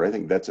Recorder. I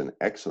think that's an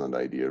excellent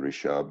idea,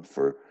 Rishab,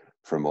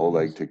 from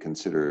Oleg to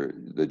consider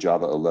the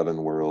Java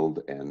 11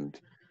 world and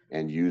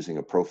using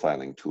a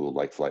profiling tool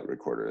like Flight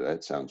Recorder.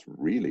 That sounds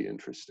really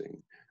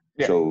interesting.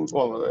 Yeah, so,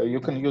 well,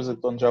 you can use it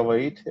on Java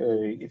 8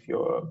 if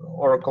you're an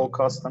Oracle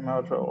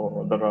customer,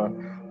 or there are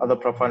other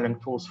profiling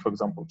tools. For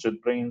example,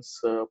 JetBrains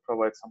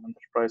provides some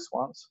enterprise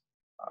ones.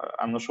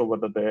 I'm not sure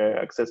whether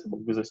they're accessible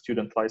with a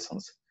student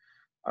license,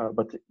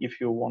 but if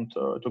you want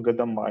to get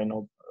them, I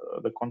know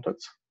the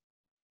contacts.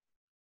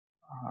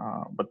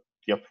 But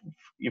yeah,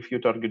 if you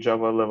target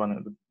Java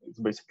 11, it's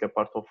basically a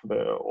part of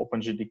the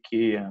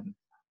OpenJDK, and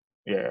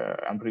yeah,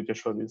 I'm pretty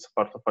sure it's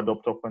part of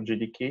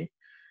AdoptOpenJDK.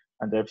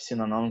 And I've seen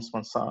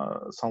announcements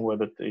somewhere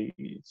that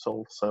it's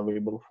also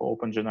available for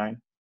OpenJ9.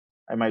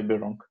 I might be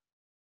wrong.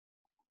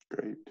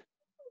 great.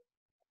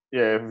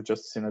 Yeah, I've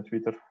just seen a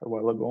Twitter a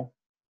while ago.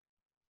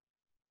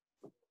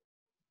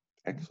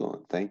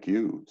 Excellent. Thank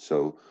you.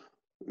 So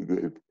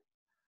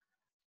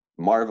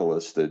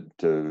marvelous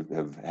to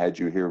have had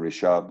you here,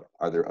 Rishab.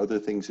 Are there other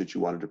things that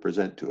you wanted to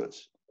present to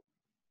us?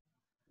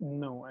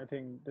 No, I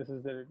think this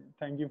is the,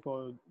 thank you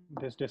for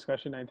this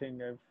discussion. I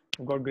think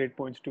I've got great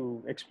points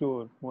to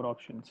explore more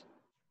options.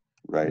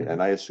 Right.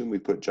 And I assume we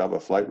put Java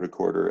Flight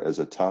Recorder as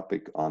a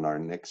topic on our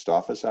next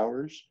office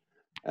hours.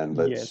 And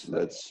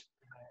let's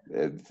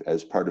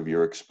as part of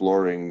your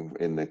exploring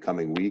in the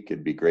coming week,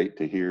 it'd be great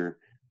to hear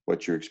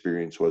what your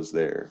experience was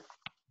there.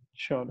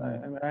 Sure.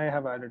 I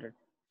have added it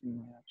in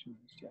my action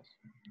list. Yes.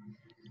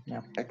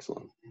 Yeah.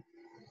 Excellent.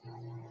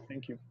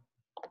 Thank you.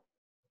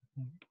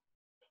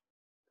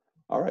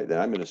 All right, then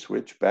I'm going to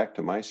switch back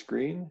to my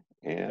screen,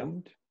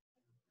 and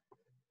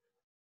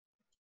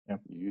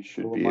you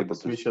should be able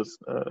to.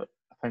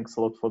 Thanks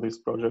a lot for this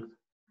project,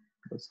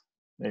 because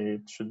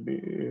it should be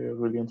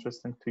really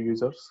interesting to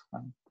users.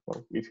 And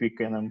well, if we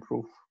can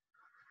improve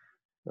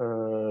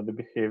the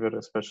behavior,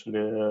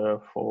 especially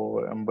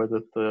for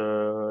embedded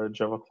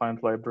Java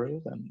client library,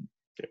 then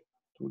yeah,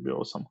 it would be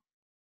awesome.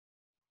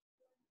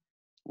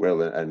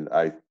 Well, and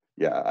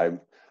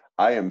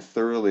I am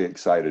thoroughly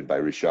excited by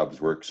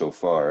Rishab's work so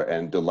far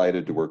and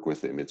delighted to work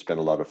with him. It's been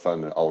a lot of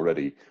fun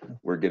already.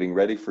 We're getting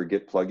ready for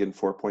Git plugin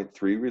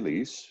 4.3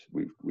 release.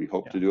 We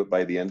hope to do it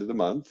by the end of the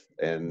month,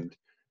 and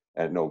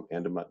no,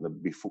 end of month,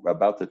 before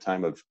about the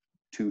time of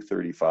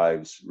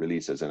 235's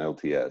release as an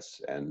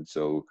LTS. And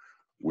so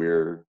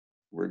we're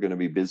going to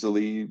be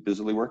busily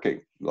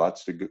working.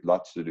 Lots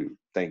to do.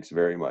 Thanks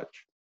very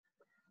much.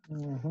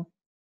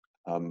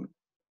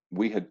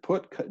 We had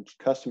put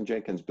custom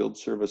Jenkins build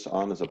service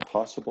on as a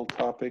possible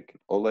topic.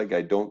 Oleg,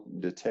 I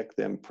don't detect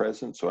them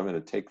present, so I'm going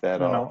to take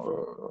that off.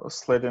 No,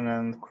 Sladen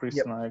and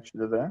Krishna are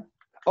actually there.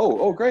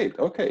 Oh, great.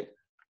 Okay.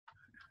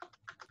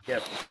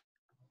 Yep.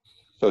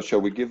 So shall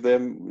we give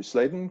them,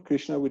 Sladen,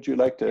 Krishna, would you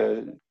like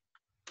to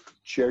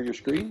share your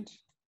screens?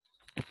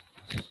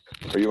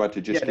 Or you want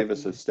to just give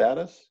us a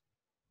status?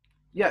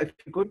 Yeah, if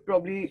you could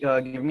probably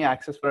give me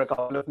access for a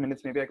couple of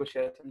minutes, maybe I could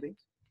share something.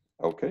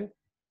 Okay.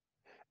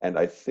 And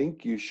I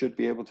think you should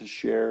be able to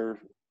share.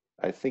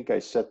 I think I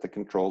set the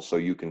controls so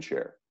you can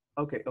share.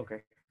 Okay.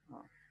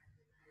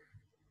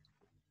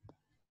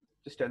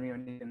 Just tell me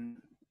when you can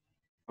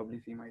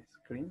probably see my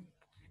screen.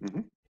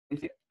 Mm-hmm. You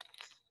see it?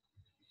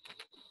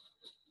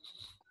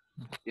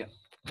 Yeah.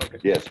 Okay.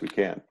 Yes, we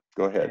can.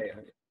 Go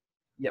ahead.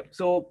 Yep.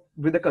 So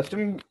with the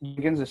custom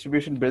Jenkins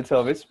distribution build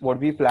service, what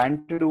we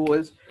planned to do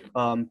was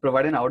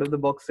provide an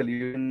out-of-the-box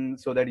solution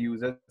so that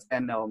users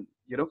can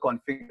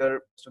configure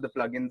most of the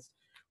plugins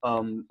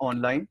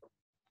online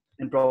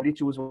and probably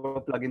choose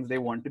what plugins they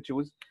want to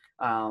choose.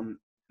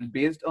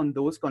 Based on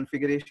those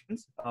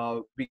configurations,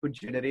 we could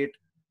generate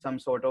some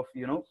sort of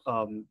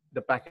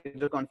the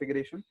packager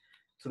configuration,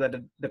 so that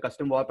the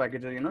custom WAR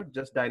packager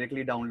just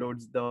directly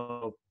downloads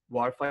the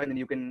WAR file, and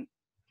you can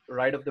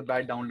right off the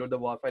bat download the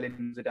WAR file and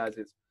use it as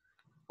is.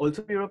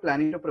 Also, we were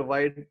planning to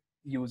provide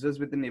users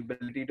with an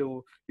ability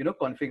to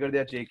configure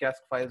their JCASC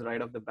files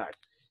right off the bat.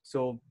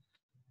 So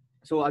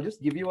I'll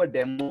just give you a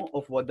demo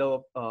of what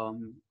the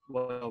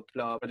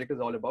project is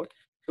all about.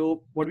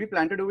 So what we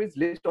plan to do is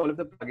list all of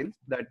the plugins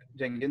that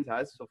Jenkins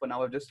has. So for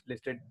now, I've just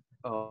listed,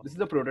 this is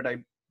a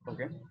prototype,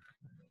 okay?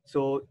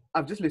 So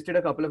I've just listed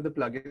a couple of the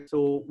plugins.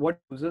 So what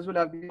users will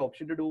have the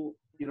option to do,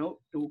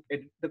 to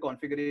edit the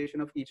configuration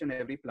of each and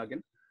every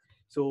plugin.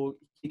 So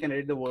he can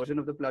edit the version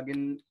of the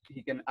plugin.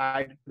 He can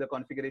add the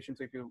configuration.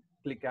 So if you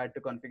click add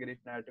to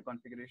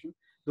configuration,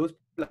 those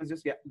plugins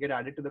just get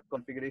added to the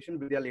configuration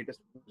with their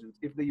latest versions.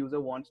 If the user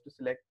wants to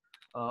select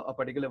a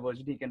particular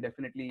version, he can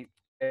definitely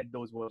edit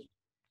those versions.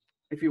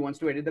 If he wants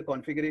to edit the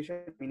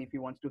configuration, I mean, if he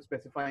wants to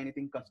specify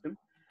anything custom,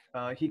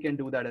 he can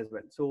do that as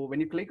well. So when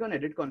you click on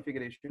edit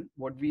configuration,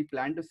 what we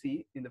plan to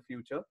see in the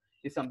future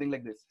is something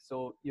like this.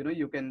 So,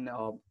 you can,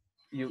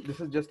 this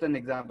is just an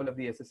example of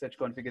the SSH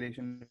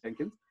configuration in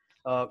Jenkins.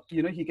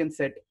 He can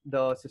set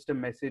the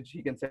system message,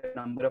 he can set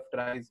number of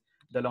tries,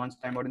 the launch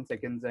timeout in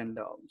seconds. And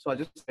so I'll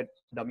just set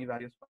dummy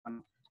values for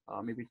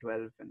maybe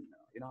 12 and,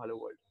 hello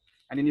world.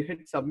 And then you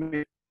hit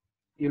submit,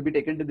 you'll be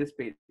taken to this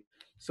page.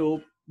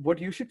 So what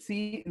you should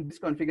see in this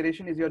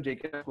configuration is your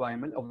JKS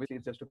YML. Obviously,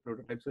 it's just a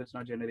prototype, so it's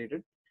not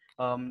generated.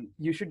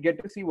 You should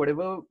get to see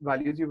whatever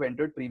values you've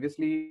entered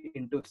previously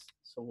into.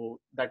 So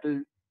that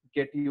will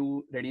get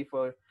you ready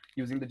for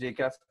using the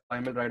JKS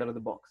YML right out of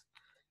the box.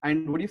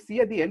 And what you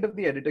see at the end of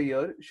the editor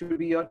here should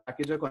be your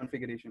packager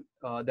configuration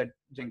that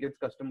Jenkins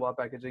custom var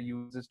packager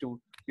uses to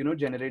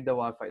generate the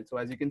var file. So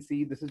as you can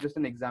see, this is just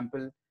an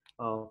example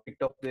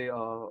picked up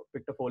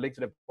Oleg's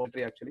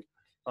repository actually.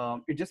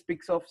 It just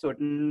picks off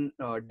certain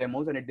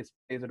demos and it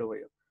displays it over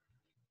here.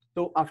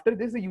 So after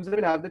this, the user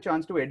will have the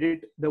chance to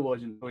edit the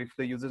version. So if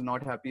the user is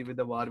not happy with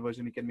the var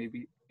version, he can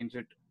maybe change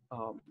it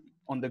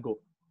on the go.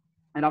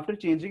 And after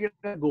changing it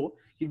on the go,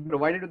 he'll be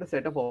provided with a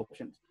set of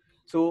options.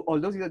 So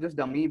although these are just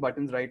dummy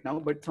buttons right now,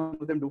 but some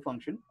of them do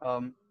function.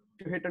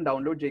 If you hit and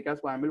download JKS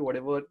YML,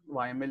 whatever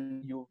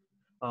YML you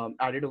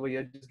added over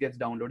here just gets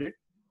downloaded.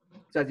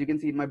 So as you can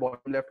see in my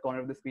bottom left corner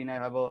of the screen, I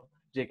have a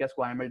JKS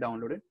YML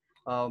downloaded.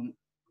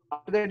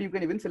 After that, you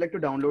can even select to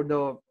download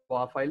the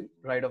var file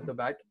right off the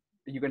bat.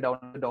 You can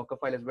download the Docker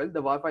file as well.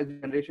 The var file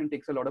generation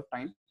takes a lot of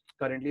time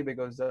currently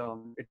because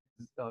it's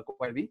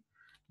quite heavy,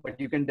 but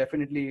you can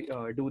definitely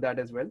do that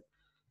as well.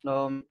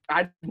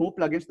 Add more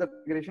plugins to the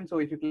configuration. So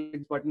if you click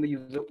this button, the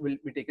user will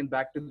be taken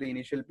back to the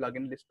initial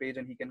plugin list page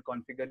and he can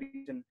configure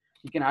each, and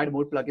he can add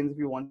more plugins if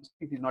you want.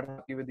 If he's not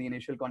happy with the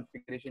initial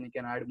configuration, he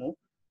can add more.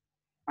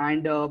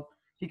 And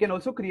he can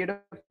also create a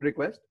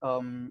request.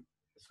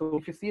 So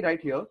if you see right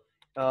here,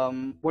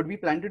 what we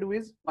plan to do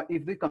is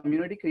if the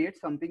community creates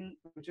something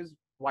which is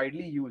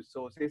widely used.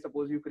 So say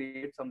suppose you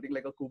create something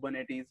like a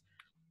Kubernetes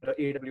or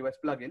AWS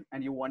plugin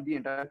and you want the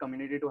entire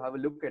community to have a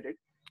look at it,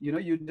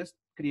 you just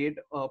create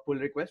a pull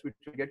request which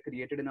will get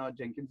created in our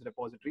Jenkins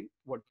repository,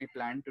 what we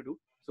plan to do.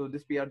 So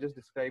this PR just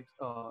describes,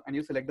 and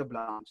you select the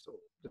branch. So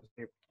just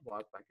say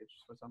var package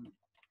for some,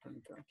 and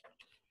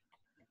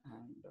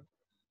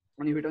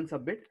when you hit on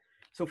submit.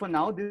 So for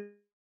now, this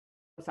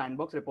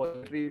sandbox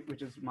repository,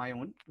 which is my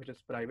own, which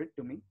is private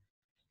to me.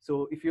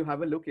 So if you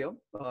have a look here,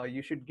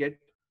 you should get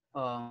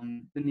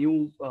the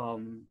new,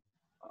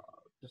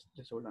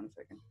 just hold on a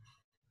second.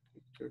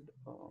 It should,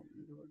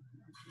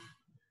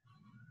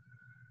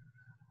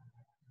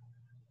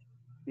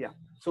 yeah.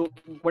 So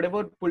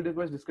whatever pull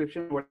request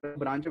description, whatever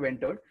branch you've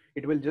entered,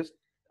 it will just,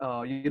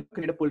 you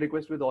create a pull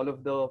request with all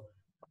of the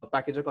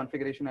packager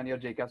configuration and your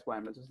JKS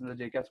YML. So since the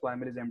JKS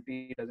YML is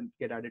empty, it doesn't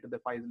get added to the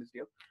files list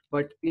here.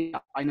 But in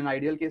an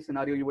ideal case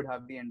scenario, you would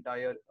have the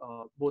entire,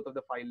 both of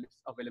the file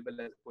lists available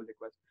as a pull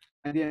request.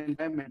 And the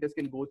entire mentors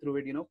can go through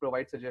it,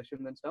 provide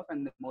suggestions and stuff,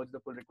 and then merge the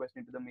pull request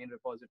into the main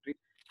repository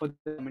for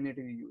the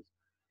community to use.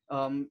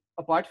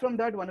 Apart from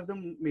that, one of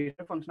the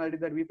major functionality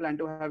that we plan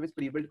to have is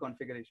pre-built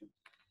configuration.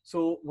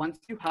 So once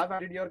you have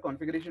added your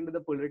configuration to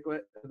the pull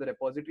request, the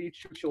repository, it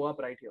should show up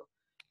right here.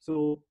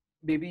 So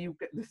maybe you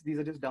can, these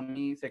are just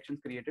dummy sections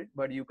created,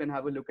 but you can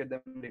have a look at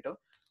them later.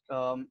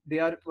 They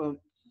are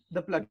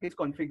the plugins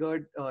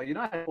configured,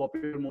 as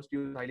popular, most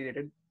used, highly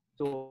rated.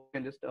 So you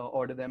can just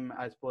order them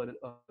as per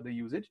the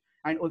usage.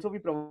 And also we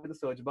provide the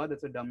search bar.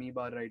 That's a dummy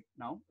bar right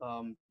now.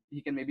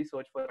 You can maybe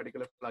search for a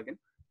particular plugin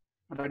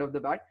right off the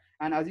bat.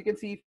 And as you can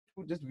see, if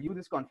you just view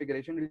this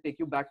configuration, it will take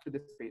you back to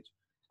this page.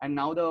 And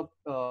now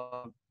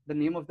the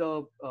name of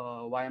the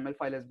YML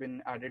file has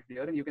been added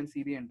here, and you can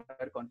see the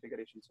entire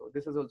configuration. So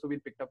this has also been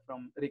picked up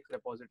from Rick's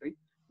repository,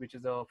 which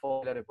is a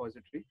formula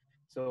repository.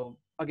 So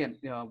again,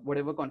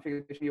 whatever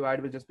configuration you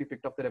add will just be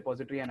picked up the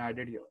repository and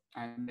added here.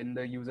 And then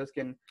the users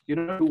can,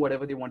 do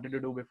whatever they wanted to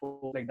do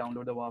before, like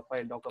download the WAR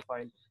file, Docker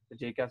file, the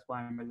JKS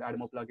YML, add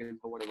more plugins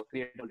or whatever,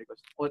 create a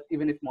request, or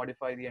even if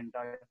modify the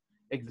entire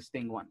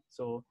existing one.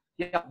 So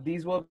yeah,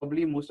 these were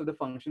probably most of the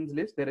functions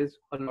list. There is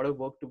a lot of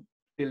work to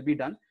still be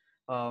done.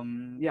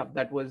 Yeah,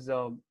 that was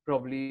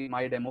probably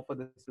my demo for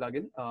this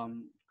plugin.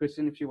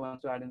 Christian, if she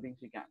wants to add anything,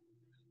 she can.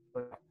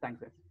 But thanks,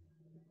 guys.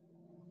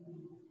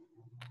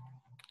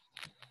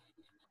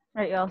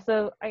 Right, y'all.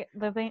 So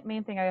the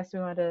main thing I guess we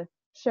wanted to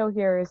show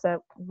here is that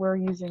we're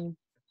using,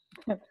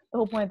 the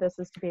whole point of this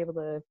is to be able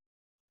to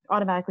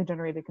automatically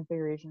generate a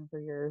configuration for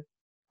your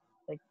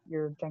like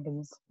your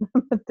Jenkins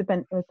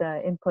depend with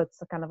the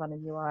inputs kind of on a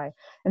UI.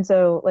 And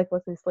so like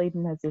Leslie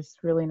Sladen has this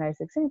really nice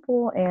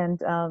example,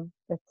 and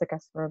it's I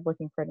guess we're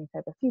looking for any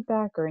type of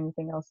feedback or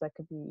anything else that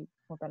could be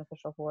more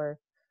beneficial for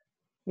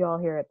you all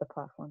here at the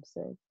platform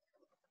SIG.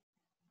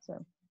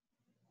 So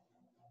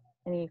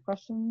any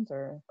questions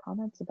or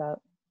comments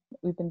about what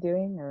we've been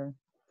doing or?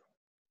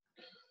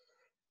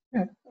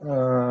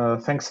 Yeah,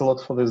 thanks a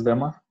lot for this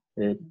demo.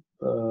 It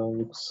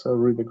looks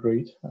really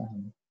great.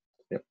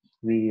 Yeah,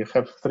 we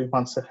have 3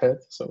 months ahead,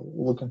 so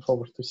looking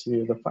forward to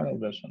see the final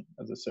version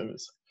as a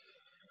service.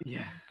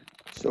 Yeah.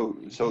 So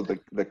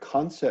the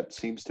concept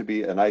seems to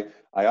be, and I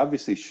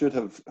obviously should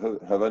have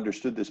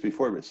understood this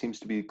before, but it seems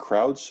to be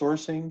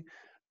crowdsourcing,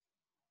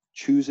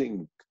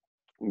 choosing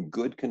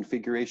good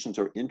configurations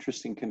or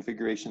interesting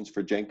configurations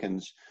for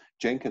Jenkins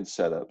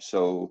setup.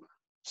 So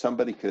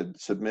somebody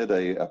could submit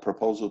a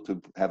proposal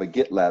to have a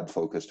GitLab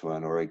focused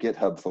one, or a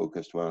GitHub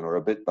focused one, or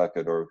a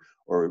Bitbucket,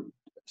 or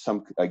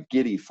a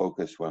Gitty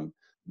focused one.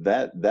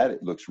 That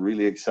it looks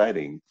really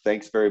exciting.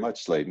 Thanks very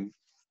much, Sladen.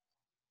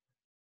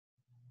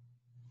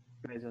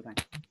 Pleasure,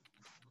 thanks.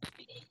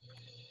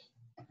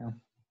 Yeah.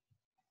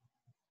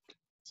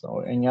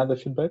 So any other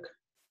feedback?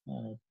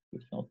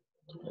 If not,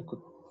 I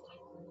could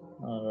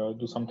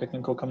do some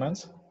technical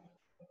comments.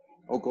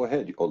 Oh, go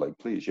ahead, Oleg,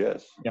 please.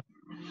 Yes. Yeah.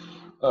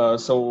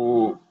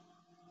 So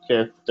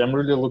yeah, I'm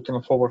really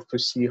looking forward to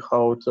see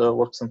how it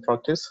works in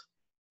practice,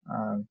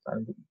 and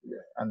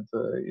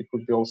it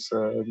would be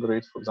also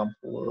great, for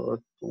example,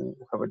 to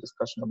have a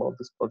discussion about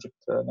this project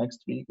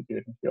next week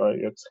during the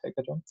UX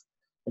hackathon,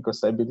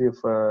 because I believe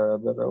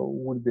there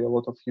would be a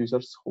lot of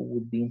users who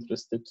would be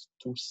interested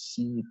to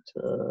see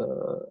it,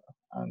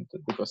 and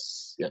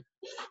because yeah,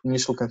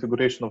 initial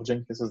configuration of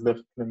Jenkins is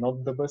definitely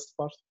not the best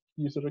part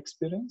user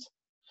experience,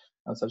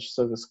 and such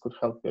service could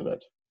help with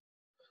that.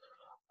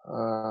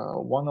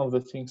 One of the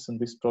things in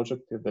this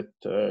project is that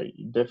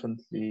it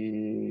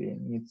definitely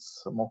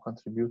needs more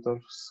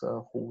contributors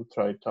who would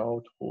try it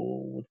out,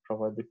 who would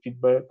provide the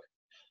feedback.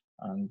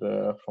 And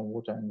from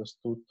what I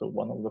understood,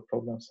 one of the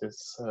problems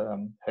is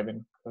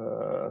having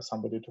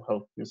somebody to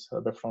help with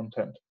the front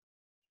end.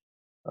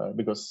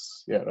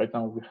 Because yeah, right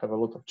now we have a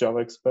lot of Java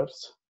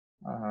experts,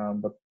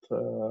 but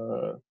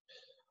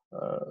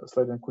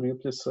Sladen, could you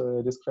please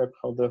describe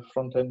how the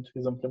front end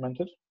is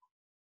implemented?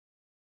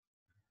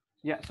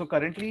 Yeah, so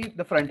currently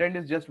the front end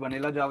is just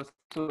vanilla JavaScript.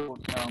 So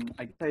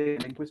I guess I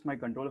relinquished my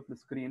control of the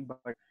screen,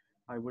 but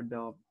I would,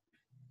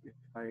 if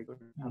I could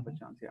have a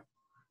chance, yeah.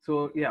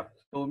 So yeah,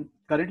 so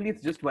currently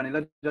it's just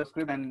vanilla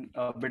JavaScript and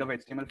a bit of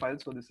HTML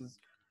files. So this is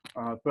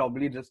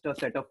probably just a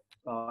set of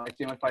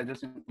HTML files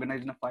just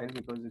organized in a file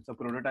because it's a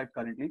prototype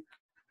currently.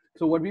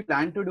 So what we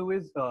plan to do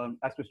is,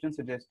 as Christian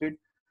suggested,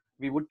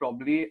 we would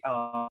probably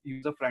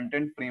use a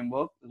front-end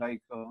framework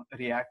like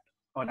React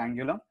or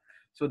Angular,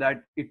 so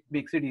that it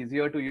makes it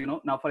easier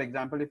to, now for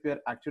example, if you're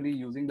actually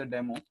using the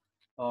demo,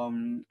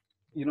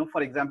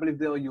 for example, if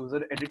the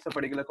user edits a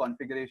particular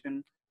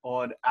configuration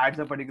or adds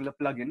a particular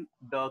plugin,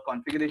 the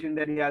configuration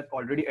that he has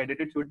already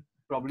edited should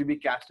probably be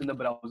cached in the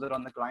browser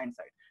on the client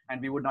side. And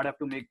we would not have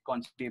to make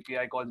constant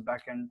API calls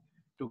backend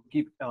to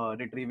keep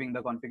retrieving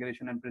the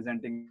configuration and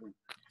presenting.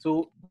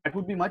 So that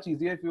would be much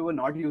easier if we were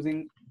not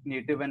using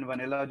native and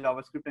vanilla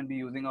JavaScript and be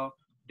using a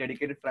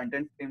dedicated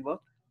front-end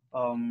framework.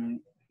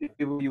 If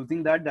we were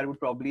using that, that would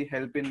probably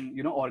help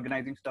in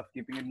organizing stuff,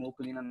 keeping it more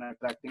clean and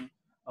attracting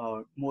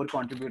more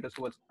contributors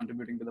towards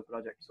contributing to the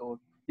project. So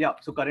yeah,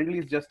 so currently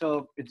it's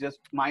just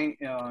my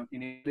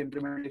initial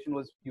implementation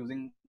was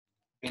using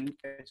in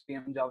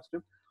HTML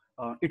JavaScript.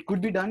 It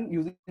could be done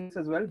using this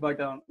as well, but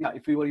yeah,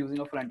 if we were using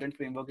a front-end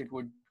framework, it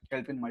would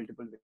help in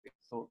multiple ways.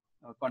 So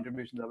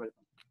contributions are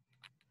welcome.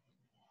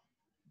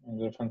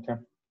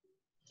 Definitely.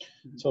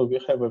 So we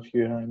have a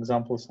few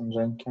examples in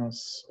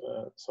Jenkins.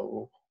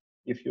 So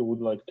if you would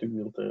like to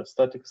build a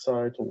static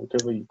site or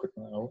whatever, you could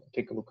now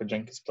take a look at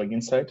Jenkins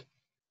plugin site.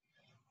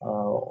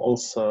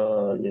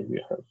 Also, yeah,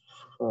 we have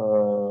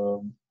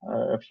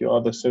a few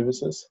other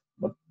services,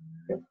 but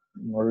yeah,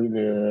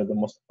 really the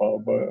most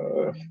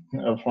powerful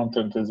front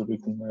end is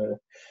written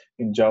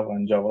in Java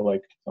and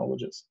Java-like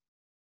technologies.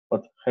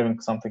 But having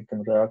something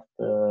in React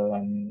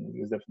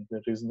is definitely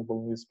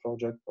reasonable in this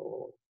project,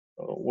 or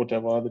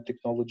whatever other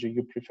technology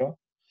you prefer.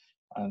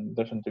 And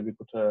definitely we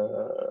could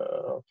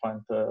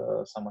find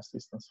some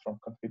assistance from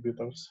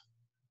contributors.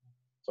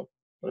 So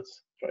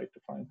let's try to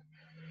find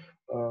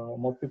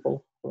more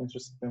people who are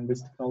interested in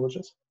these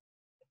technologies.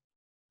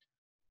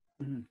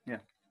 Yeah.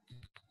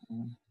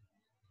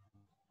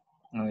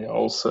 And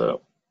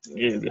also,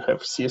 we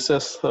have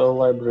CSS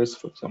libraries,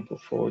 for example,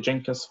 for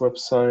Jenkins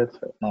website,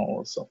 now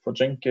also for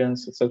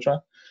Jenkins,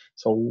 etc.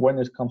 So when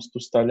it comes to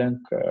styling,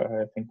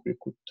 I think we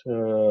could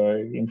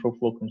improve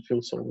look and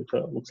feel so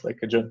it looks like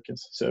a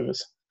Jenkins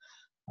service.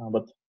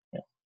 But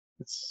yeah,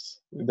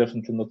 it's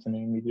definitely not an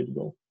immediate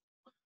goal.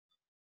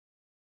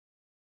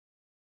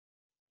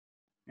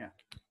 Yeah.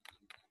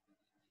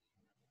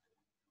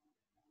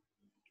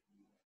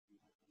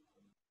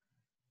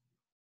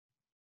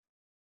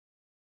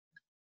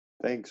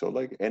 Thanks,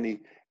 Oleg.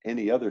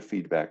 Any other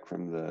feedback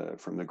from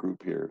the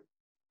group here?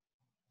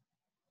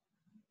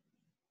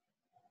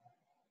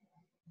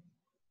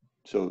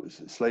 So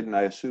Sladen,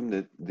 I assume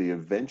that the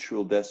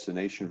eventual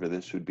destination for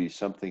this would be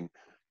something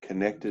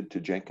connected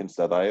to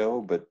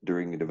Jenkins.io, but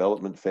during the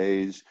development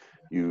phase,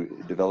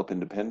 you develop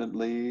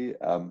independently.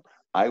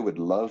 I would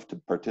love to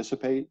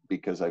participate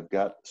because I've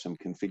got some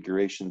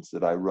configurations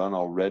that I run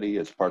already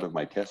as part of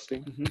my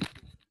testing.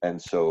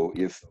 And so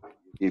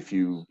if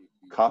you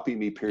copy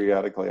me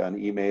periodically on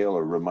email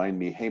or remind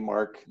me, hey,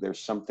 Mark, there's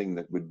something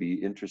that would be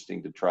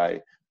interesting to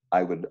try,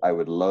 I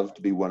would love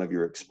to be one of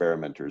your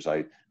experimenters.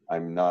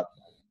 I'm not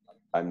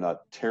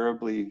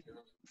terribly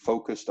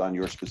focused on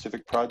your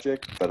specific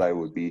project, but I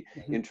would be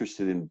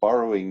interested in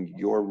borrowing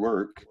your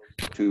work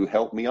to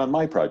help me on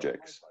my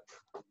projects.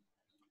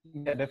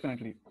 Yeah,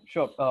 definitely.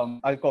 Sure.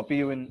 I'll copy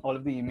you in all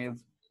of the emails,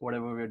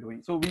 whatever we're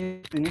doing. So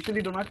we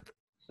initially do not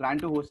plan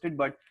to host it,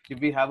 but if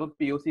we have a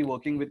POC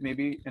working with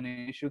maybe an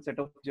initial set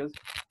of features,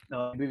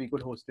 maybe we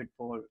could host it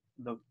for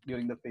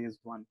during the phase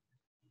 1.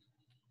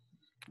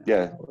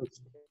 Yeah.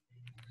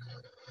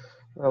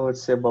 Well,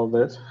 let's see about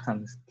that.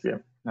 And yeah,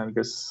 I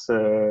guess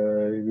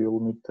we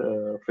will meet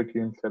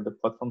frequently at the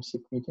platform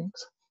SIG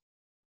meetings.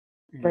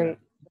 Right.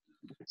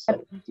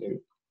 So, yeah.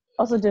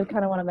 Also did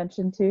kind of want to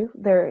mention too,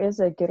 there is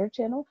a Gitter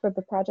channel for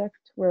the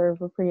project where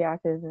we're pretty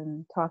active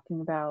in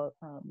talking about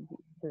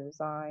the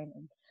design.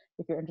 And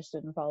if you're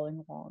interested in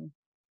following along,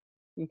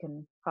 you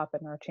can hop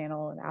in our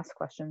channel and ask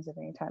questions at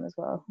any time as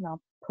well. And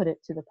I'll put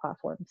it to the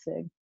platform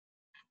SIG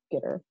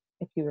Gitter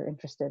if you were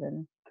interested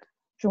in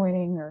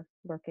joining or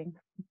lurking.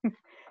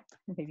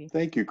 Maybe.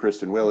 Thank you,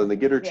 Kristen. Well, and the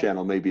Gitter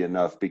channel may be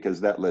enough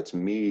because that lets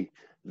me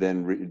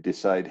then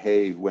decide,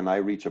 hey, when I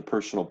reach a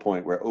personal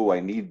point where, oh, I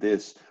need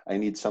this, I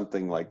need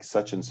something like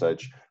such and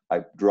such,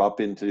 I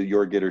drop into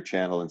your Gitter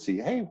channel and see,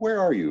 hey, where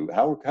are you?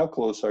 How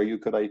close are you?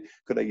 Could I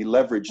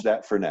leverage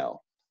that for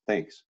now?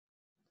 Thanks.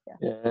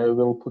 Yeah,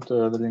 we'll put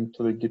the link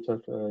to the Gitter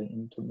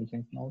into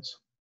meeting notes.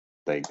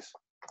 Thanks.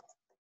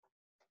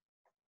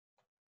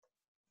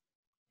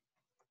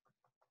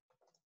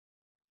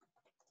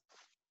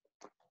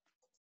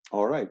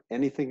 All right.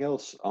 Anything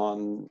else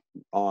on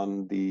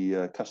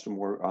the custom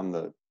work on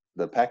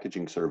the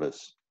packaging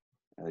service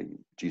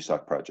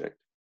GSOC project?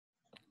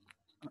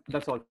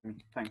 That's all for me.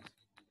 Thanks.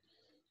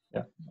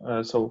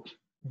 Yeah. So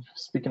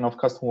speaking of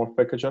custom work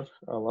packager,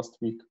 last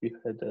week we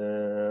had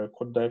a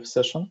code dive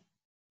session.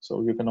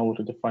 So you can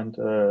already find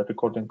a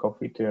recording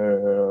of it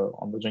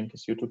on the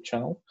Jenkins YouTube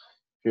channel.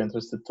 If you're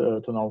interested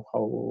to know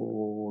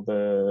how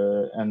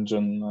the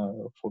engine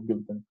for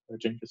building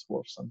Jenkins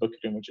works and Docker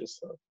images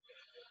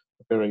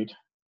operate.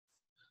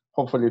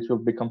 Hopefully it will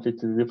be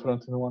completely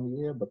different in 1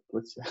 year, but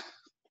let's see.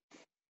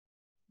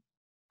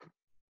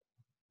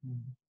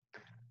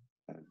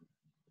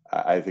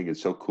 I think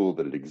it's so cool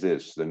that it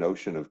exists. The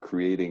notion of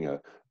creating a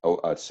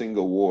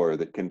single war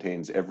that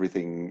contains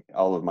everything,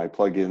 all of my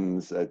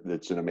plugins,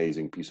 that's an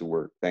amazing piece of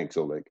work. Thanks,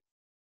 Oleg.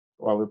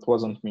 Well, it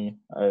wasn't me.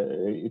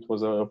 It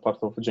was a part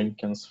of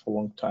Jenkins for a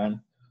long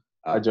time.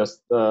 I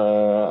just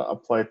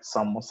applied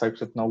some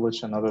secret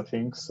knowledge and other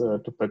things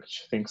to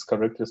package things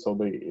correctly so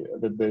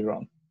that they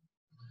run.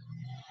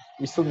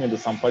 We still needed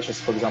some patches,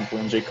 for example,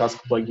 in JCask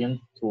plugin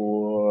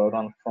to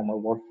run from a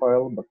Word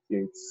file, but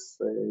it's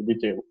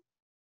detailed.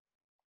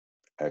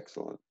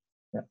 Excellent.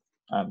 Yeah.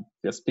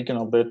 Yeah. Speaking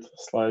of that,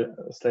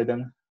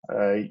 Sladen,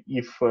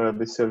 if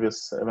the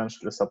service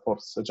eventually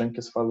supports a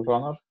Jenkins file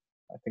runner,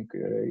 I think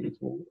it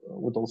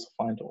would also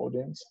find an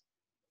audience.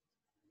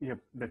 Yep,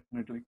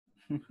 definitely.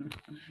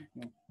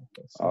 Yeah,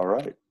 okay, so. All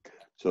right.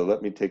 So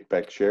let me take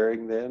back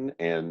sharing then,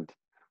 and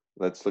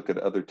let's look at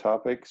other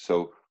topics.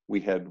 So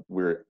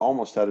we're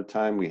almost out of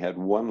time. We had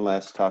one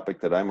last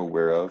topic that I'm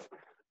aware of.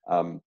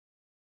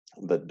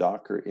 The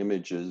Docker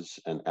images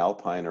and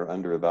Alpine are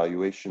under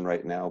evaluation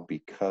right now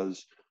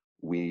because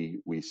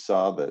we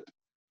saw that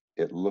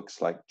it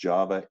looks like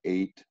Java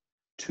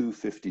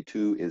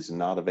 8.252 is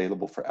not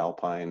available for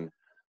Alpine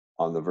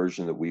on the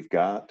version that we've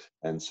got.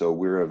 And so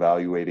we're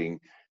evaluating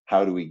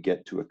how do we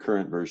get to a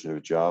current version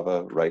of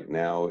Java. Right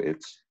now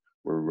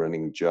we're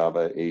running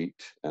Java 8,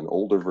 an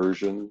older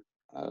version.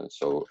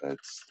 So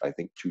it's, I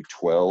think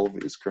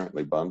 2.12 is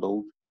currently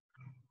bundled,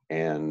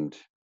 and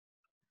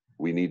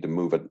we need to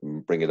move it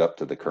and bring it up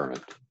to the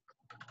current.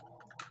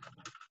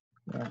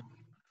 Yeah.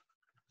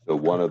 So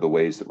one of the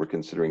ways that we're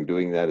considering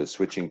doing that is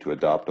switching to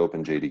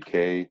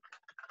AdoptOpenJDK.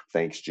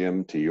 Thanks,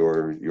 Jim, to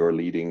your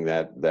leading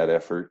that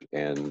effort,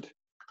 and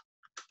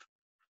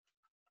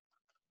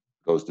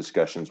those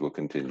discussions will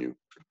continue.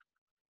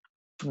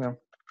 Yeah.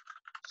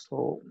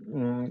 So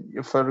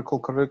if I recall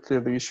correctly,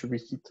 the issue we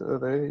hit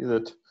there is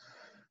that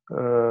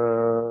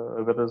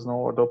there is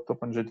no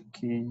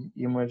AdoptOpenJDK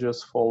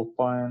images for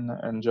Alpine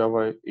and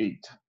Java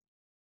 8.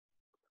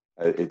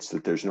 It's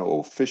that there's no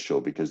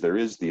official, because there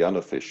is the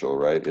unofficial,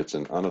 right? It's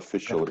an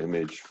unofficial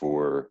image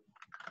for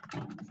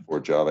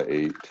Java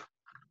 8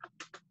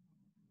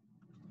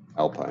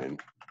 Alpine.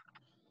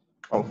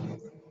 Oh,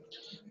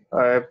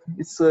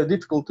 It's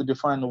difficult to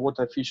define what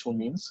official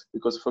means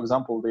because, for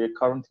example, the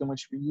current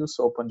image we use,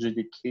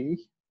 OpenJDK,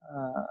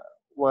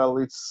 well,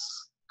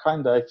 it's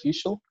kind of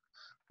official,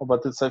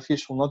 but it's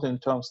official not in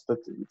terms that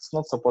it's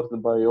not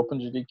supported by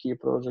OpenJDK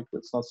project,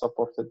 it's not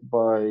supported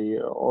by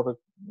Oracle,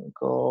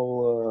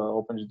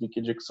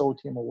 OpenJDK Jigsaw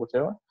team or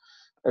whatever.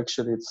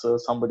 Actually, it's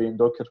somebody in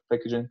Docker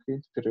packaging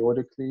it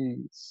periodically,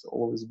 it's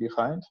always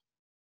behind.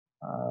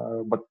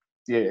 But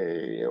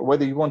yeah,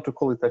 whether you want to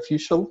call it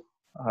official,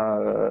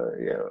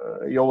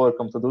 you're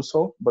welcome to do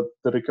so. But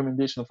the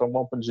recommendation from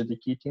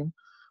OpenJDK team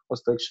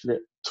was to actually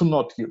to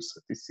not use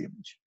this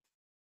image.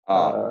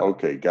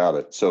 Okay, got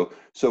it. So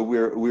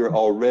we're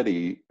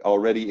already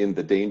in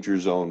the danger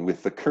zone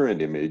with the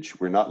current image.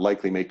 We're not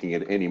likely making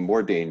it any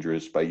more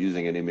dangerous by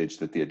using an image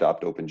that the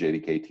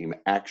AdoptOpenJDK team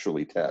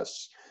actually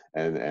tests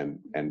and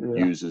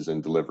uses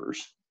and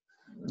delivers.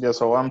 Yeah,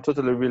 so I'm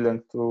totally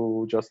willing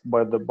to just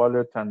bite the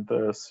bullet and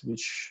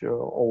switch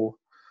all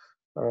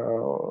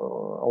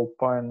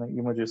Alpine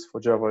images for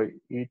Java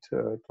 8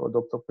 to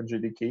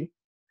AdoptOpenJDK.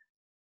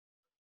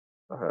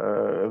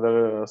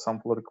 There are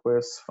sample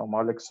requests from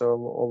Alex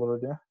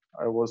already.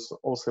 I was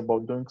also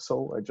about doing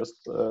so. I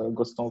just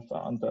got started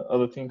on the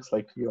other things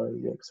like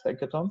UI UX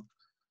hackathon.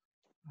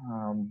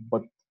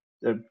 But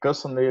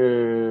personally,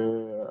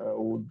 I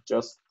would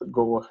just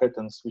go ahead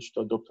and switch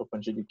to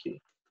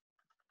AdoptOpenJDK.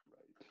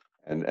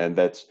 And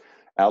that's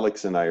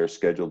Alex and I are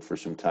scheduled for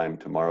some time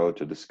tomorrow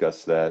to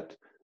discuss that.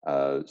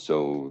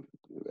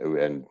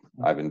 And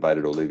I've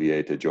invited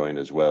Olivier to join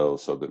as well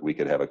so that we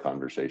could have a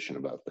conversation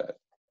about that.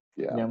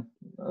 Yeah.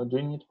 Do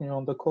you need me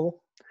on the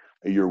call?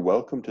 You're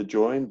welcome to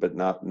join, but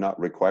not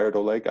required,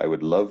 Oleg. I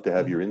would love to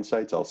have your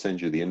insights. I'll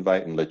send you the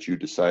invite and let you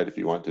decide if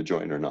you want to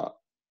join or not.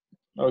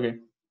 Okay.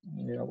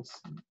 Yeah, I'll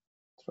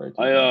try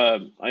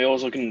to. I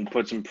also can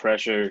put some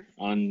pressure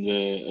on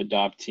the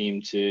Adopt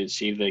team to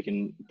see if they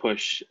can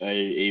push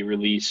a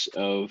release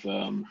of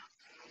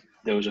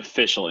those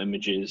official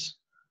images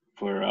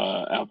for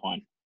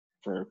Alpine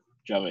for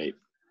Java 8.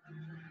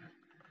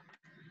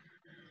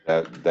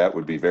 That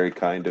would be very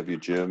kind of you,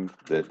 Jim.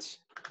 That's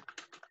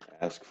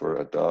ask for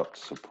adopt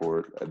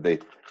support.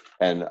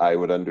 And I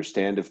would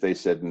understand if they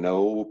said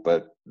no,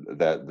 but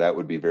that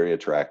would be very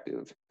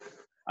attractive.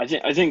 I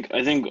think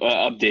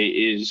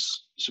update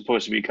is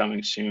supposed to be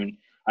coming soon.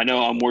 I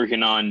know I'm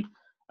working on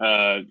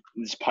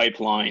this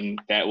pipeline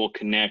that will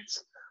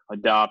connect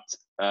Adopt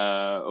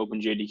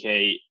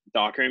OpenJDK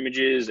Docker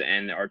images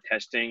and our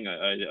testing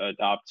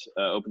Adopt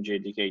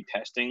OpenJDK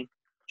testing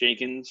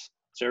Jenkins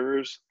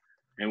servers.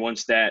 And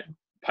once that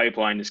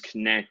pipeline is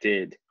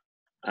connected,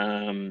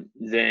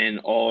 then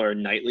all our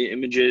nightly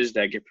images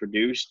that get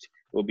produced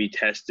will be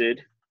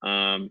tested.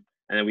 And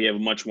then we have a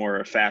much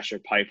more faster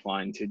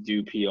pipeline to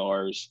do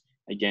PRs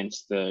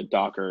against the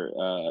Docker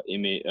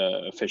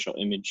official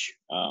image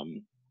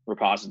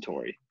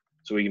repository.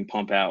 So we can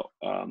pump out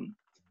a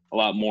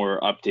lot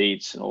more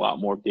updates and a lot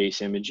more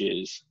base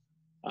images,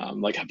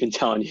 like I've been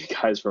telling you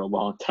guys for a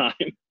long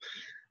time.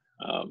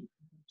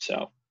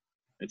 So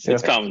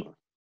it's coming.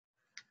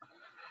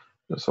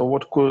 So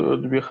what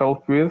could we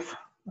help with,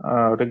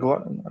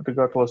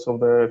 regardless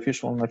of the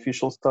official and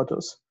unofficial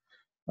status?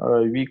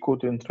 We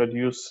could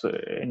introduce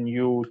a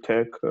new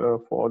tag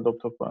for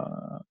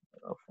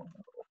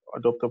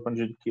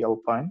AdoptOpenJDK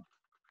Alpine.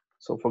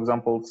 So, for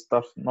example,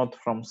 start not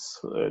from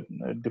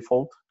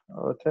default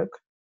tag,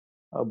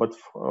 but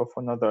for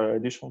another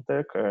additional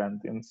tag.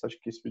 And in such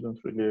case, we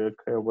don't really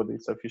care whether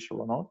it's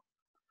official or not.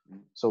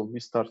 So we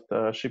start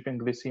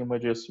shipping these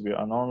images, we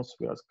announce,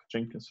 we ask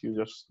Jenkins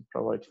users to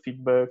provide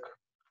feedback.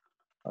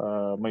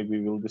 Maybe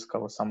we'll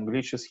discover some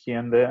glitches here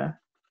and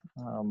there,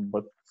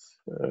 but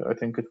I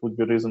think it would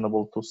be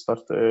reasonable to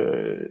start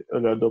early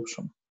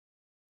adoption.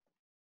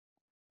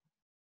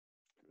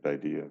 Good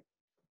idea.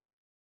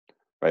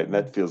 Right, and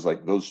that feels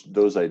like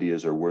those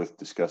ideas are worth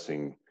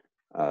discussing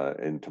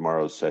in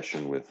tomorrow's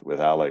session with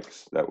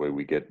Alex. That way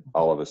we get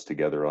all of us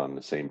together on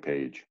the same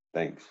page.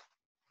 Thanks.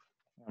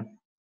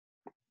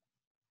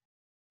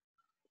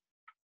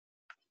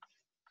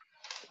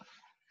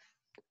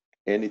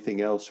 Anything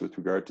else with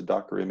regard to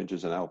Docker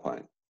images in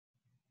Alpine?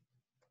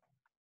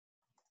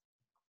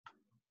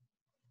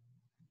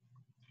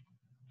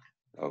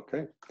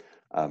 Okay.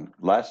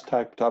 Last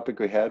topic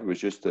we had was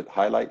just to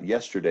highlight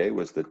yesterday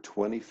was the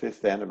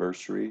 25th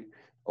anniversary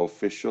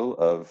official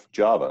of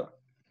Java.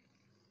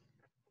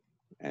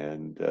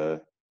 And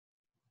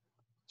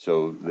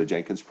so the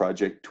Jenkins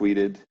project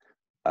tweeted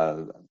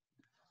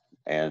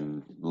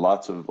and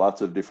lots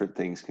of different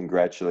things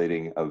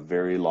congratulating a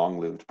very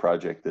long-lived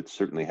project that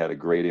certainly had a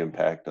great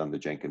impact on the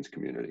Jenkins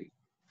community.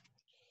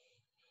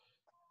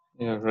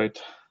 Yeah, right.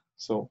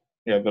 So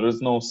yeah, there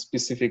is no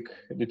specific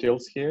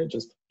details here,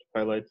 just to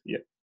highlight,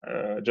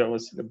 Java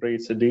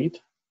celebrates a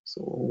date,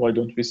 so why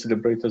don't we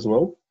celebrate as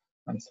well?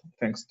 And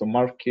thanks to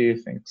Marky,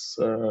 thanks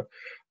to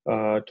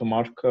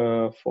Mark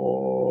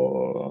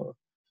for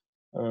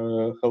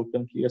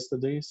helping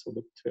yesterday, so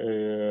that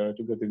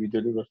together we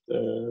delivered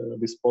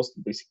this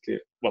post. Basically,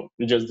 well,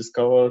 we just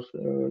discovered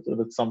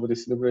that somebody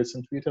celebrates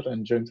on Twitter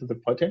and joined to the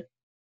party.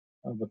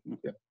 But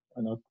yeah,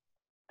 why not?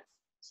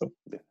 So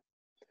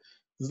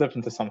it's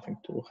definitely something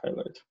to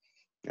highlight.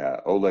 Yeah,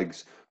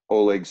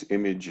 Oleg's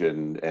image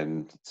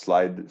and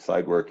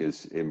slide work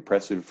is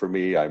impressive for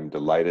me. I'm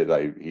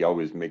delighted. He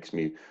always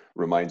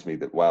reminds me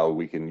that wow,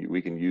 we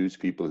can use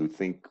people who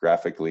think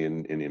graphically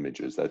in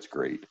images. That's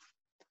great.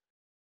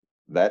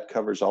 That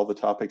covers all the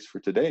topics for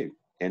today.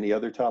 Any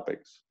other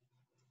topics?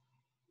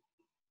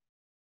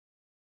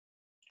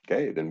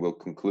 Okay, then we'll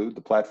conclude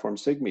the Platform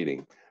SIG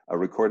meeting. A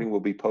recording will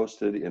be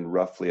posted in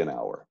roughly an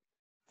hour.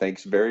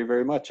 Thanks very,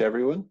 very much,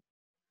 everyone.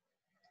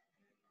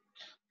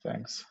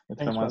 Thanks. It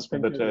Thanks, reminds me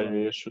Mark. Thank that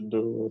you. I should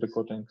do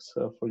recordings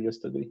for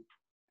yesterday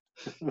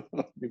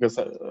because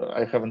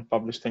I haven't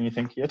published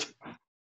anything yet.